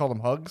 right? They call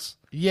them hugs.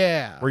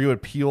 Yeah. Where you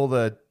would peel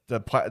the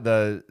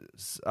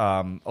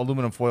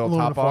aluminum foil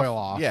top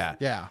off.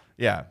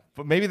 Yeah.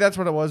 But maybe that's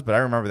what it was. But I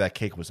remember that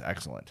cake was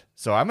excellent.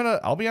 So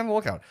I'll be on the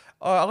lookout.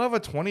 I'll have a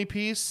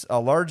 20-piece, a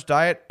large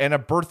diet, and a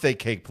birthday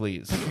cake,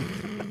 please.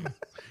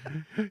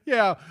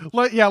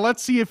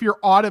 Let's see if your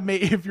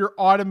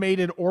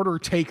automated order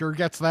taker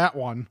gets that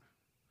one.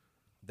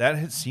 That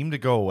has seemed to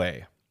go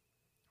away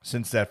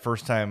since that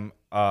first time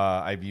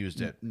I've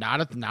used it.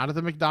 Not at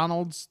the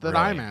McDonald's that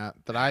Really? I'm at.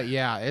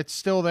 It's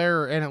still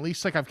there, and at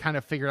least like I've kind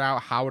of figured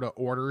out how to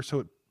order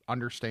so it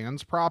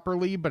understands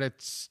properly, but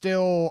it's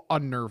still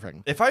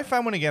unnerving. If I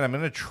find one again, I'm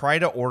going to try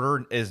to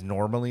order as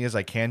normally as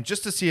I can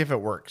just to see if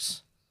it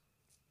works.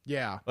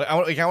 Yeah. I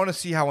want to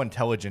see how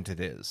intelligent it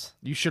is.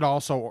 You should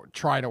also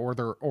try to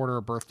order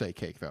a birthday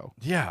cake, though.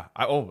 Yeah.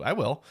 I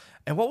will.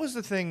 And what was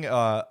the thing?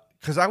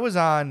 Because I was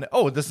on,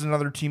 this is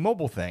another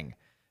T-Mobile thing.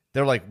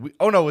 They're like, it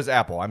was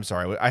Apple. I'm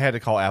sorry. I had to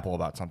call Apple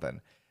about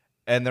something.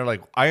 And they're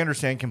like, I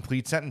understand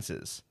complete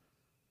sentences.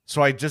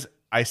 So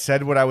I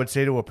said what I would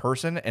say to a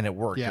person, and it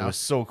worked. Yeah. It was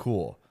so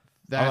cool.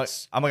 I'm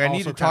like, I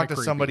need to talk to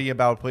somebody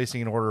about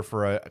placing an order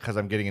because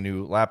I'm getting a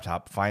new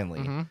laptop finally.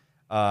 Mm-hmm.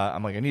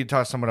 I'm like, I need to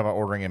talk to someone about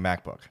ordering a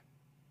MacBook.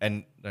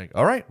 And like,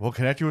 all right, we'll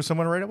connect you with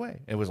someone right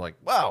away. It was like,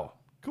 wow,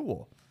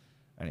 cool.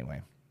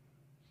 Anyway,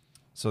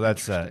 so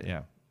that's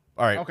yeah.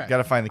 All right, okay. Got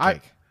to find the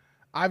cake.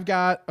 I've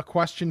got a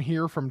question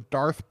here from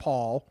Darth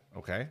Paul.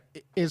 Okay.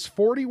 Is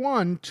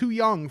 41 too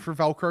young for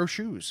Velcro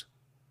shoes?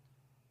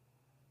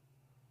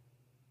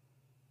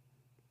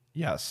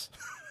 Yes.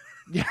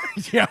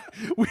 Yeah.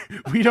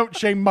 We don't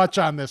shame much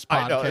on this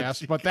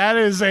podcast, but that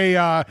is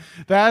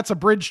that's a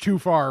bridge too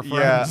far,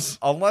 friends.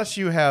 Yeah, unless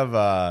you have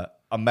a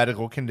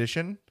medical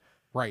condition,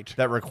 right,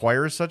 that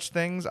requires such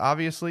things.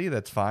 Obviously,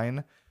 that's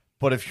fine.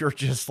 But if you're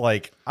just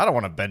like, I don't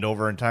want to bend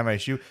over and tie my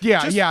shoe.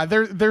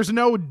 There's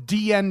no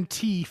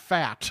DNT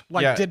fat,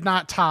 did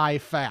not tie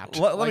fat.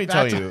 Let me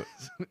tell you,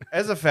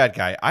 as a fat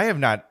guy, I have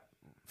not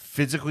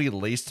physically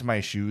laced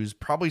my shoes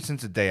probably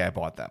since the day I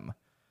bought them.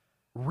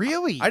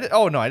 Really?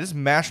 I just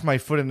mashed my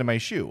foot into my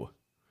shoe.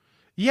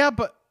 Yeah,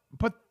 but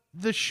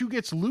the shoe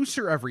gets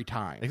looser every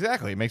time.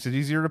 Exactly. It makes it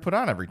easier to put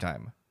on every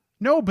time.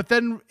 No, but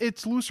then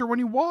it's looser when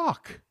you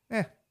walk.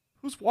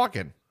 Who's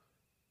walking?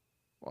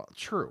 Well,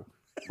 true.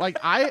 Like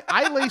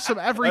I lace them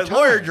every time. I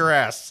lawyered your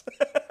ass.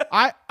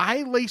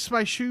 I lace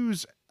my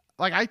shoes,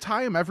 like I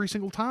tie them every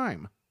single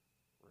time.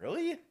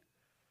 Really?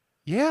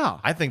 Yeah.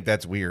 I think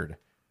that's weird.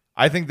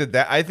 I think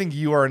I think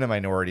you are in a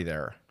minority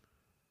there.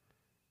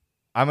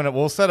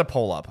 We'll set a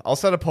poll up. I'll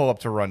set a poll up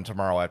to run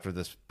tomorrow after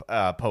this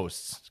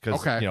posts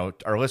because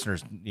our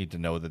listeners need to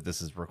know that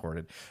this is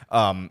recorded.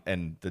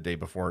 And the day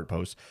before it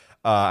posts.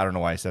 I don't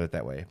know why I said it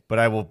that way, but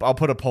I'll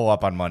put a poll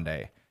up on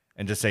Monday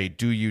and just say,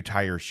 do you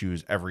tie your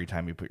shoes every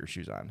time you put your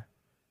shoes on?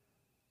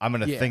 I'm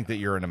gonna think that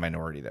you're in a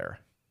minority there.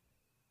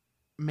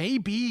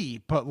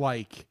 Maybe, but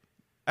like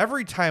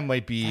every time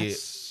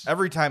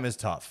is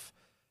tough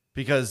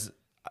because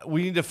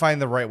we need to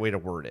find the right way to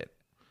word it.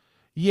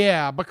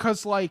 Yeah,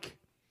 because like.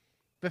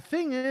 The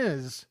thing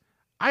is,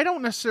 I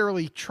don't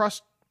necessarily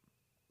trust.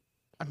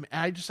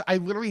 I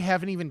literally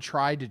haven't even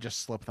tried to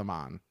just slip them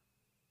on.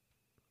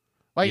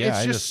 Like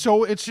it's just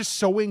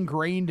so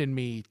ingrained in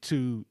me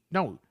to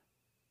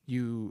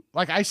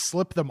I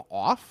slip them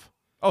off.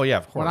 Oh yeah,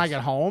 of course. When I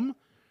get home,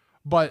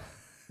 but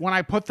when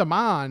I put them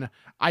on,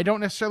 I don't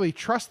necessarily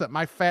trust that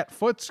my fat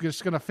foot's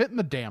just gonna fit in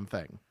the damn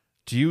thing.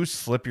 Do you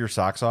slip your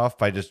socks off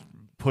by just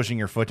pushing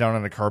your foot down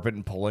on the carpet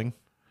and pulling?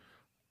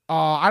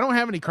 I don't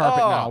have any carpet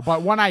now,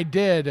 but when I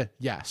did,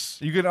 yes.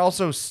 You can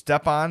also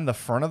step on the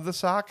front of the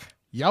sock.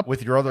 Yep.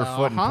 With your other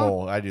foot and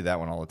pull. I do that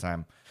one all the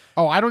time.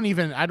 Oh, I don't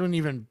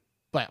even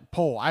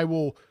pull. I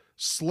will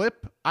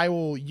slip. I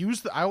will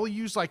use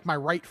like my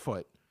right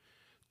foot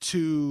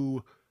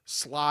to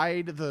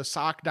slide the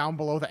sock down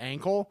below the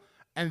ankle,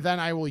 and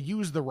then I will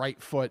use the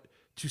right foot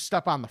to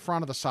step on the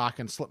front of the sock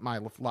and slip my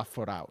left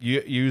foot out.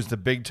 You use the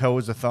big toe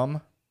as a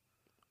thumb?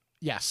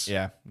 Yes.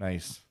 Yeah,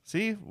 nice.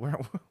 See,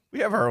 we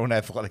have our own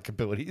athletic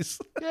abilities.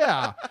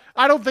 Yeah.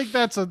 I don't think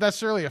that's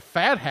necessarily a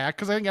fat hack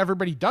because I think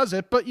everybody does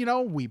it, but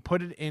we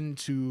put it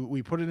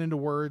into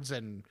words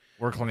and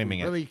we're claiming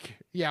it.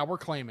 Yeah, we're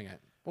claiming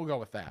it. We'll go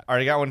with that. All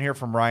right, I got one here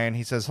from Ryan.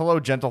 He says, "Hello,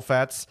 gentle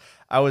fats.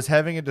 I was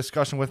having a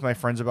discussion with my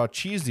friends about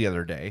cheese the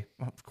other day.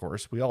 Of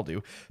course, we all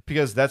do,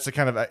 because that's the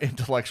kind of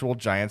intellectual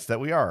giants that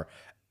we are.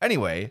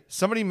 Anyway,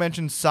 somebody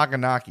mentioned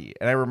Saganaki,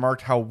 and I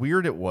remarked how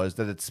weird it was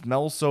that it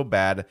smells so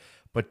bad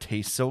but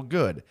tastes so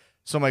good.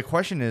 So my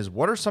question is,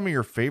 what are some of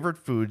your favorite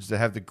foods that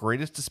have the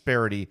greatest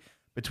disparity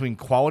between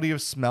quality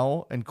of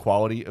smell and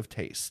quality of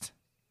taste?"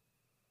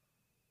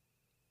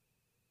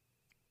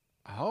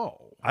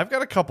 Oh. I've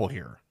got a couple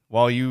here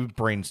while you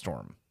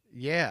brainstorm.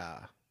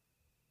 Yeah.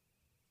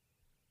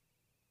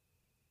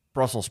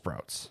 Brussels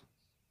sprouts.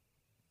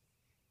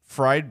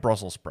 Fried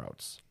Brussels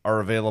sprouts are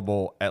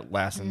available at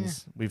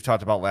Lassen's. We've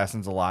talked about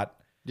Lassen's a lot.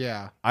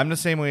 Yeah. I'm the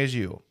same way as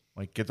you.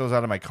 Like, get those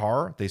out of my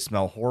car. They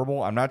smell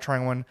horrible. I'm not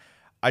trying one.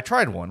 I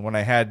tried one when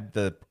I had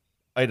the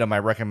item I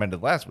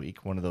recommended last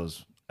week, one of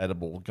those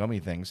edible gummy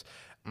things.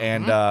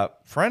 And,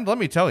 friend, let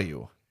me tell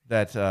you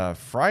that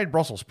fried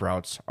Brussels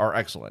sprouts are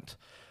excellent.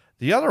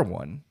 The other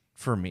one,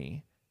 for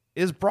me,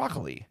 is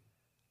broccoli.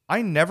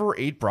 I never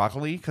ate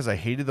broccoli because I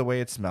hated the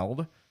way it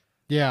smelled.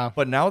 Yeah.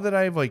 But now that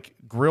I've like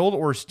grilled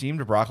or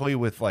steamed broccoli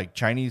with like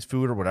Chinese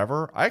food or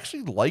whatever, I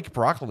actually like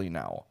broccoli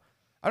now.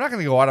 I'm not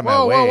going to go out of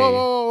my way.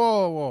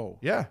 Whoa.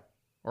 Yeah.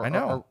 I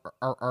know.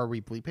 Are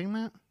we bleeping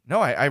that? No,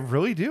 I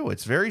really do.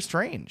 It's very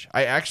strange.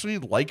 I actually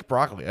like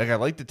broccoli. Like, I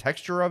like the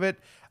texture of it.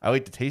 I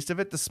like the taste of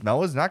it. The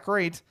smell is not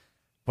great,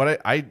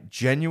 but I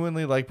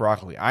genuinely like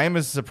broccoli. I am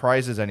as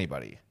surprised as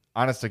anybody.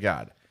 Honest to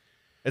God.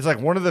 It's like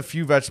one of the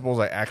few vegetables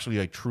I actually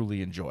like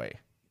truly enjoy.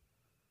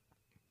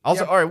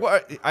 Also, all right,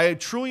 well, I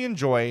truly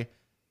enjoy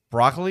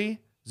broccoli,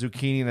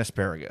 zucchini, and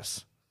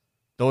asparagus.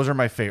 Those are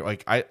my favorite.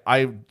 Like,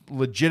 I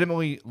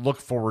legitimately look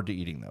forward to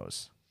eating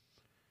those.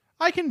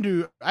 I can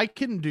do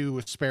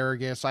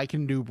asparagus. I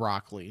can do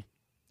broccoli.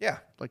 Yeah.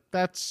 Like,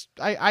 that's,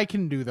 I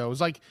can do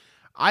those. Like,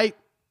 I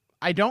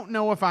don't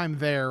know if I'm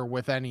there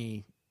with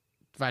any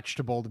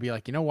vegetable to be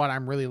like, you know what?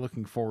 I'm really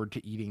looking forward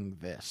to eating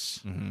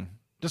this. Mm-hmm.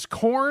 Does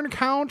corn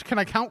count? Can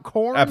I count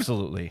corn?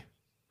 Absolutely.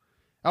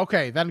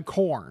 Okay, then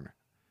corn.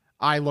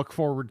 I look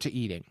forward to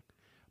eating.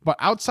 But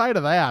outside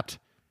of that,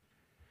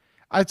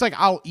 it's like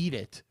I'll eat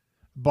it,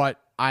 but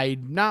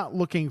I'm not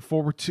looking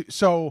forward to.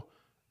 So,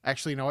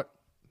 actually, you know what?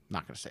 I'm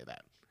not going to say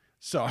that.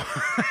 So,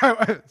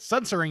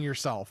 censoring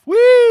yourself.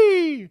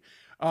 Whee!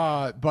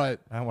 But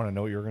I want to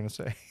know what you're going to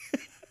say.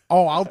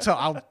 Oh, I'll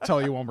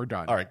tell you when we're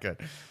done. All right, good.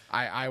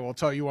 I will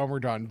tell you when we're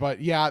done.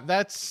 But yeah,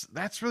 that's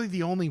really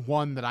the only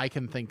one that I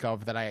can think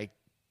of that I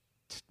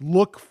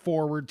look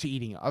forward to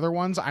eating. Other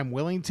ones I'm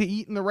willing to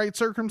eat in the right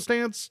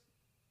circumstance.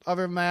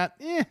 Other than that,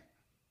 All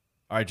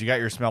right, you got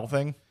your smell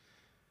thing?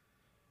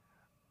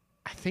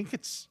 I think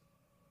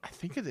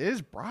it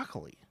is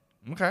broccoli.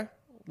 Okay.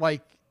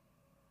 Like,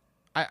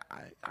 I'm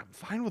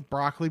fine with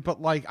broccoli,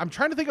 but like I'm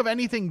trying to think of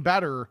anything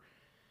better.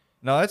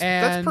 No,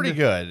 that's pretty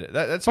good.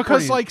 That's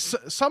because pretty... like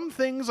some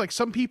things, like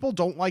some people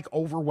don't like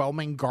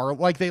overwhelming garlic.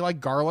 Like they like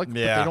garlic, but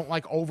they don't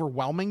like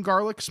overwhelming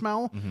garlic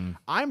smell. Mm-hmm.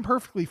 I'm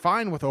perfectly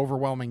fine with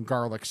overwhelming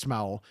garlic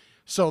smell.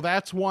 So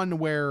that's one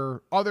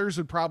where others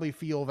would probably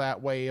feel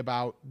that way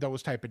about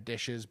those type of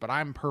dishes, but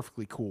I'm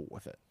perfectly cool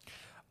with it.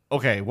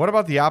 Okay, what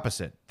about the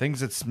opposite? Things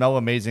that smell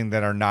amazing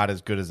that are not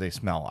as good as they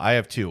smell. I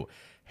have two.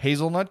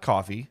 Hazelnut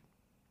coffee.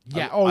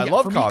 Yeah, I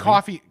love for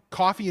coffee. Me,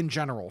 coffee in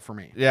general for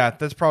me. Yeah,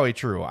 that's probably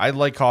true. I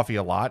like coffee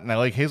a lot, and I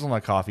like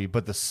hazelnut coffee,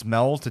 but the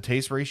smell to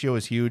taste ratio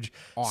is huge.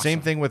 Awesome.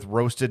 Same thing with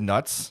roasted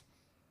nuts.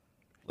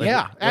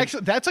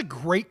 Actually, that's a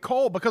great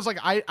call because like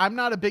I'm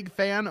not a big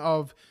fan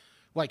of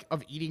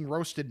eating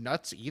roasted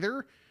nuts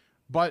either,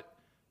 but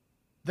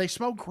they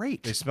smell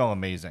great. They smell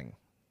amazing.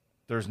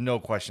 There's no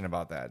question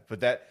about that.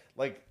 But that,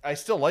 like, I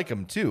still like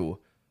them too,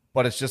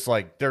 but it's just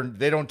like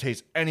they don't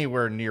taste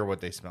anywhere near what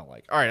they smell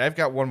like. All right, I've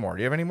got one more.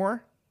 Do you have any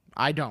more?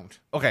 I don't.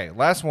 Okay,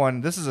 last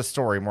one. This is a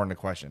story more than a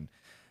question.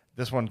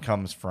 This one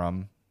comes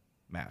from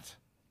Matt.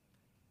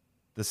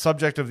 The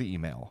subject of the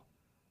email,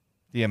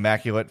 the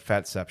immaculate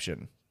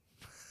fatception.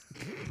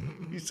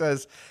 He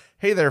says,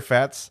 "Hey there,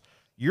 fats.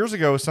 Years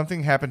ago,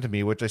 something happened to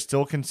me which I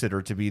still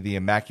consider to be the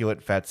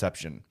immaculate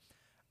fatception.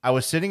 I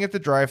was sitting at the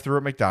drive-thru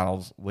at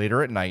McDonald's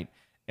later at night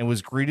and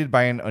was greeted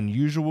by an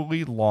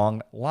unusually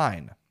long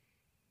line.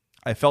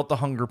 I felt the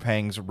hunger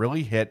pangs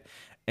really hit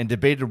and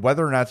debated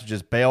whether or not to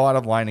just bail out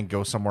of line and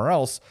go somewhere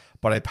else,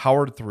 but I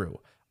powered through.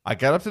 I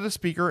got up to the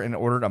speaker and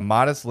ordered a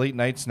modest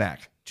late-night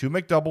snack, 2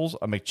 McDoubles,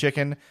 a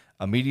McChicken,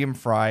 a medium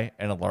fry,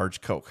 and a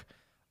large Coke.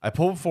 I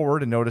pulled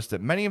forward and noticed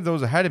that many of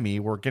those ahead of me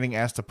were getting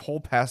asked to pull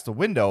past the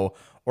window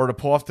or to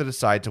pull off to the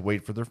side to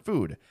wait for their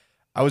food.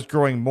 I was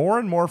growing more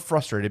and more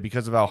frustrated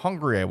because of how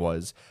hungry I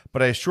was,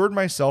 but I assured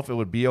myself it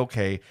would be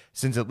okay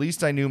since at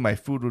least I knew my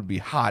food would be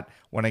hot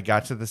when I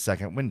got to the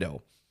second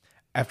window.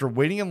 After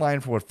waiting in line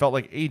for what felt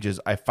like ages,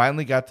 I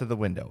finally got to the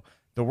window.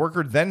 The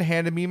worker then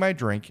handed me my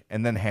drink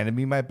and then handed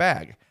me my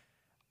bag.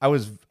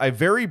 I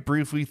very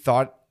briefly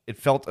thought it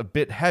felt a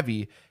bit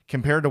heavy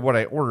compared to what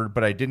I ordered,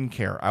 but I didn't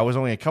care. I was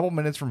only a couple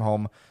minutes from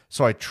home,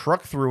 so I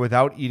trucked through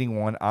without eating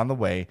one on the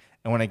way,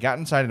 and when I got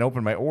inside and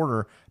opened my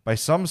order, by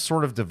some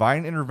sort of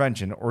divine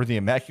intervention, or the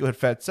immaculate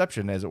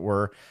fatception, as it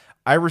were,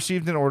 I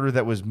received an order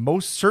that was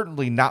most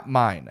certainly not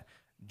mine.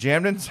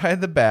 Jammed inside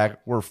the bag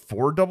were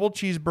 4 double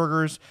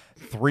cheeseburgers,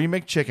 3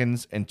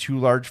 McChickens, and 2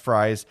 large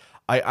fries.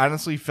 I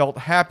honestly felt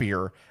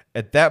happier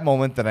at that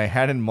moment than I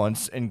had in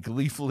months and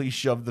gleefully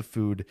shoved the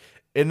food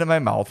into my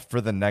mouth for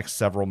the next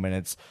several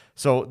minutes.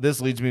 So this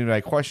leads me to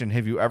my question.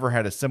 Have you ever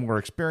had a similar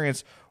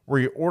experience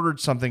where you ordered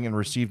something and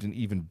received an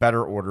even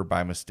better order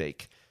by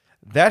mistake?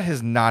 That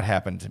has not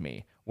happened to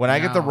me. When I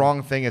get the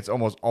wrong thing, it's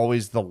almost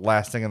always the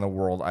last thing in the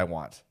world I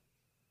want.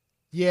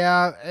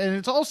 Yeah, and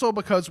it's also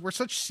because we're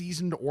such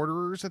seasoned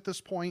orderers at this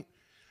point.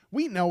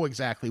 We know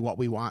exactly what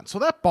we want. So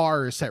that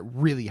bar is set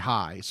really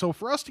high. So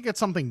for us to get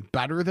something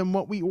better than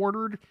what we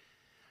ordered,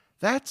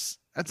 that's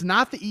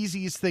not the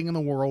easiest thing in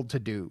the world to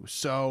do.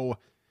 So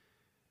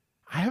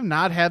I have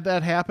not had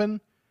that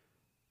happen.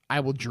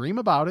 I will dream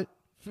about it.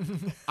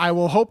 I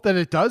will hope that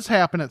it does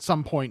happen at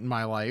some point in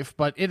my life,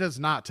 but it is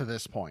not to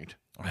this point.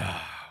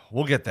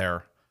 We'll get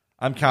there.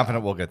 I'm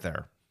confident we'll get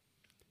there.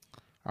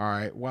 All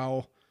right.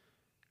 Well,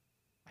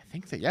 I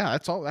think that,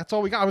 that's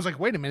all we got. I was like,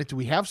 wait a minute. Do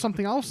we have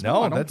something else?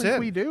 No, I don't that's think it.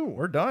 we do.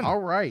 We're done. All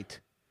right.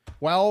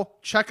 Well,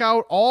 check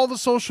out all the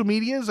social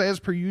medias as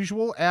per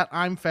usual at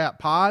I'm Fat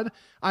Pod.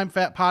 I'm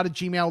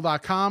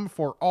fatpod@gmail.com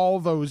for all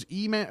those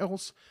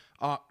emails.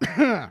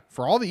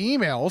 For all the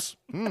emails,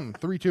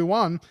 3, 2,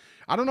 1.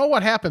 I don't know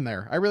what happened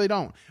there. I really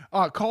don't.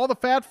 Call the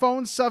Fat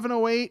Phone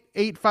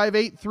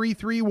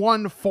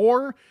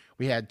 708-858-3314.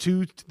 We had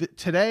 2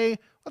 today.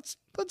 Let's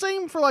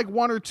aim for like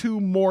 1 or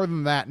 2 more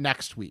than that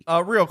next week.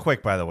 Real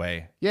quick, by the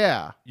way.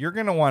 Yeah. You're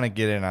going to want to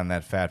get in on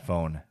that Fat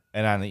Phone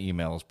and on the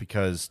emails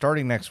because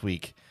starting next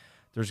week,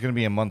 there's going to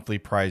be a monthly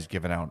prize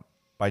given out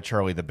by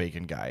Charlie the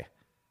Bacon Guy.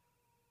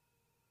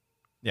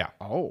 Yeah.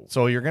 Oh.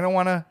 So you're going to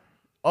want to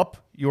up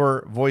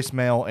your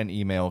voicemail and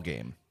email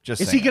game.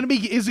 Just is he going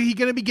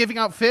to be giving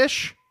out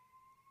fish?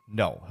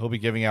 No, he'll be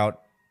giving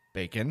out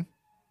bacon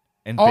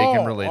and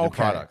bacon related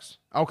products.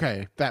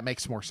 Okay, that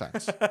makes more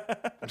sense.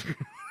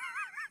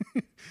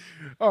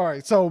 All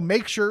right, so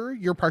make sure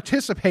you're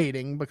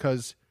participating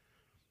because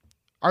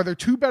are there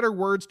 2 better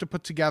words to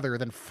put together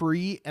than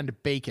free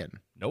and bacon?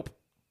 Nope.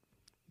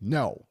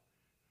 No.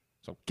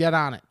 So get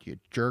on it, you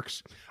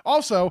jerks.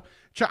 Also,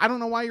 I don't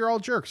know why you're all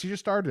jerks. You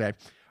just started today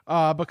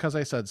because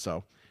I said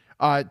so.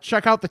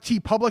 Check out the T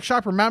Public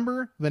Shop.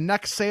 Remember, the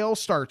next sale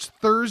starts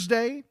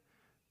Thursday,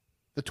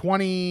 the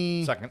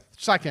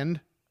 22nd.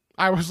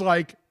 I was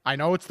like, I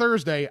know it's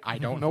Thursday. I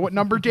don't know what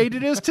number date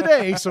it is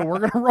today, so we're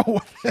going to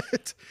roll with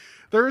it.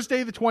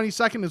 Thursday, the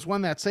 22nd is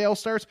when that sale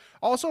starts.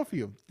 Also, if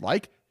you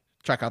like,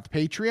 check out the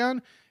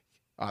Patreon.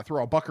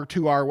 Throw a $1 or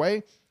 $2 our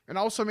way. And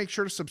also make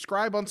sure to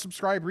subscribe,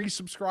 unsubscribe,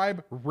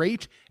 resubscribe,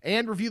 rate,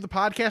 and review the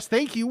podcast.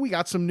 Thank you. We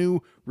got some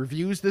new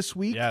reviews this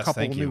week. Yes, a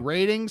couple of new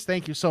ratings.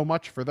 Thank you so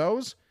much for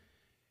those.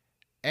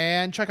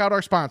 And check out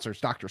our sponsors,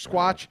 Dr.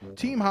 Squatch,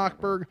 Team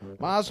Hochberg,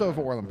 Mazda of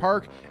Orland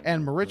Park,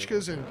 and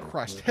Marichka's in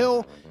Crest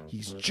Hill.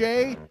 He's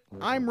Jay,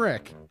 I'm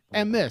Rick,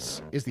 and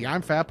this is the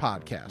I'm Fat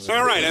Podcast.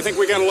 All right, I think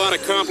we got a lot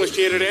accomplished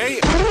here today.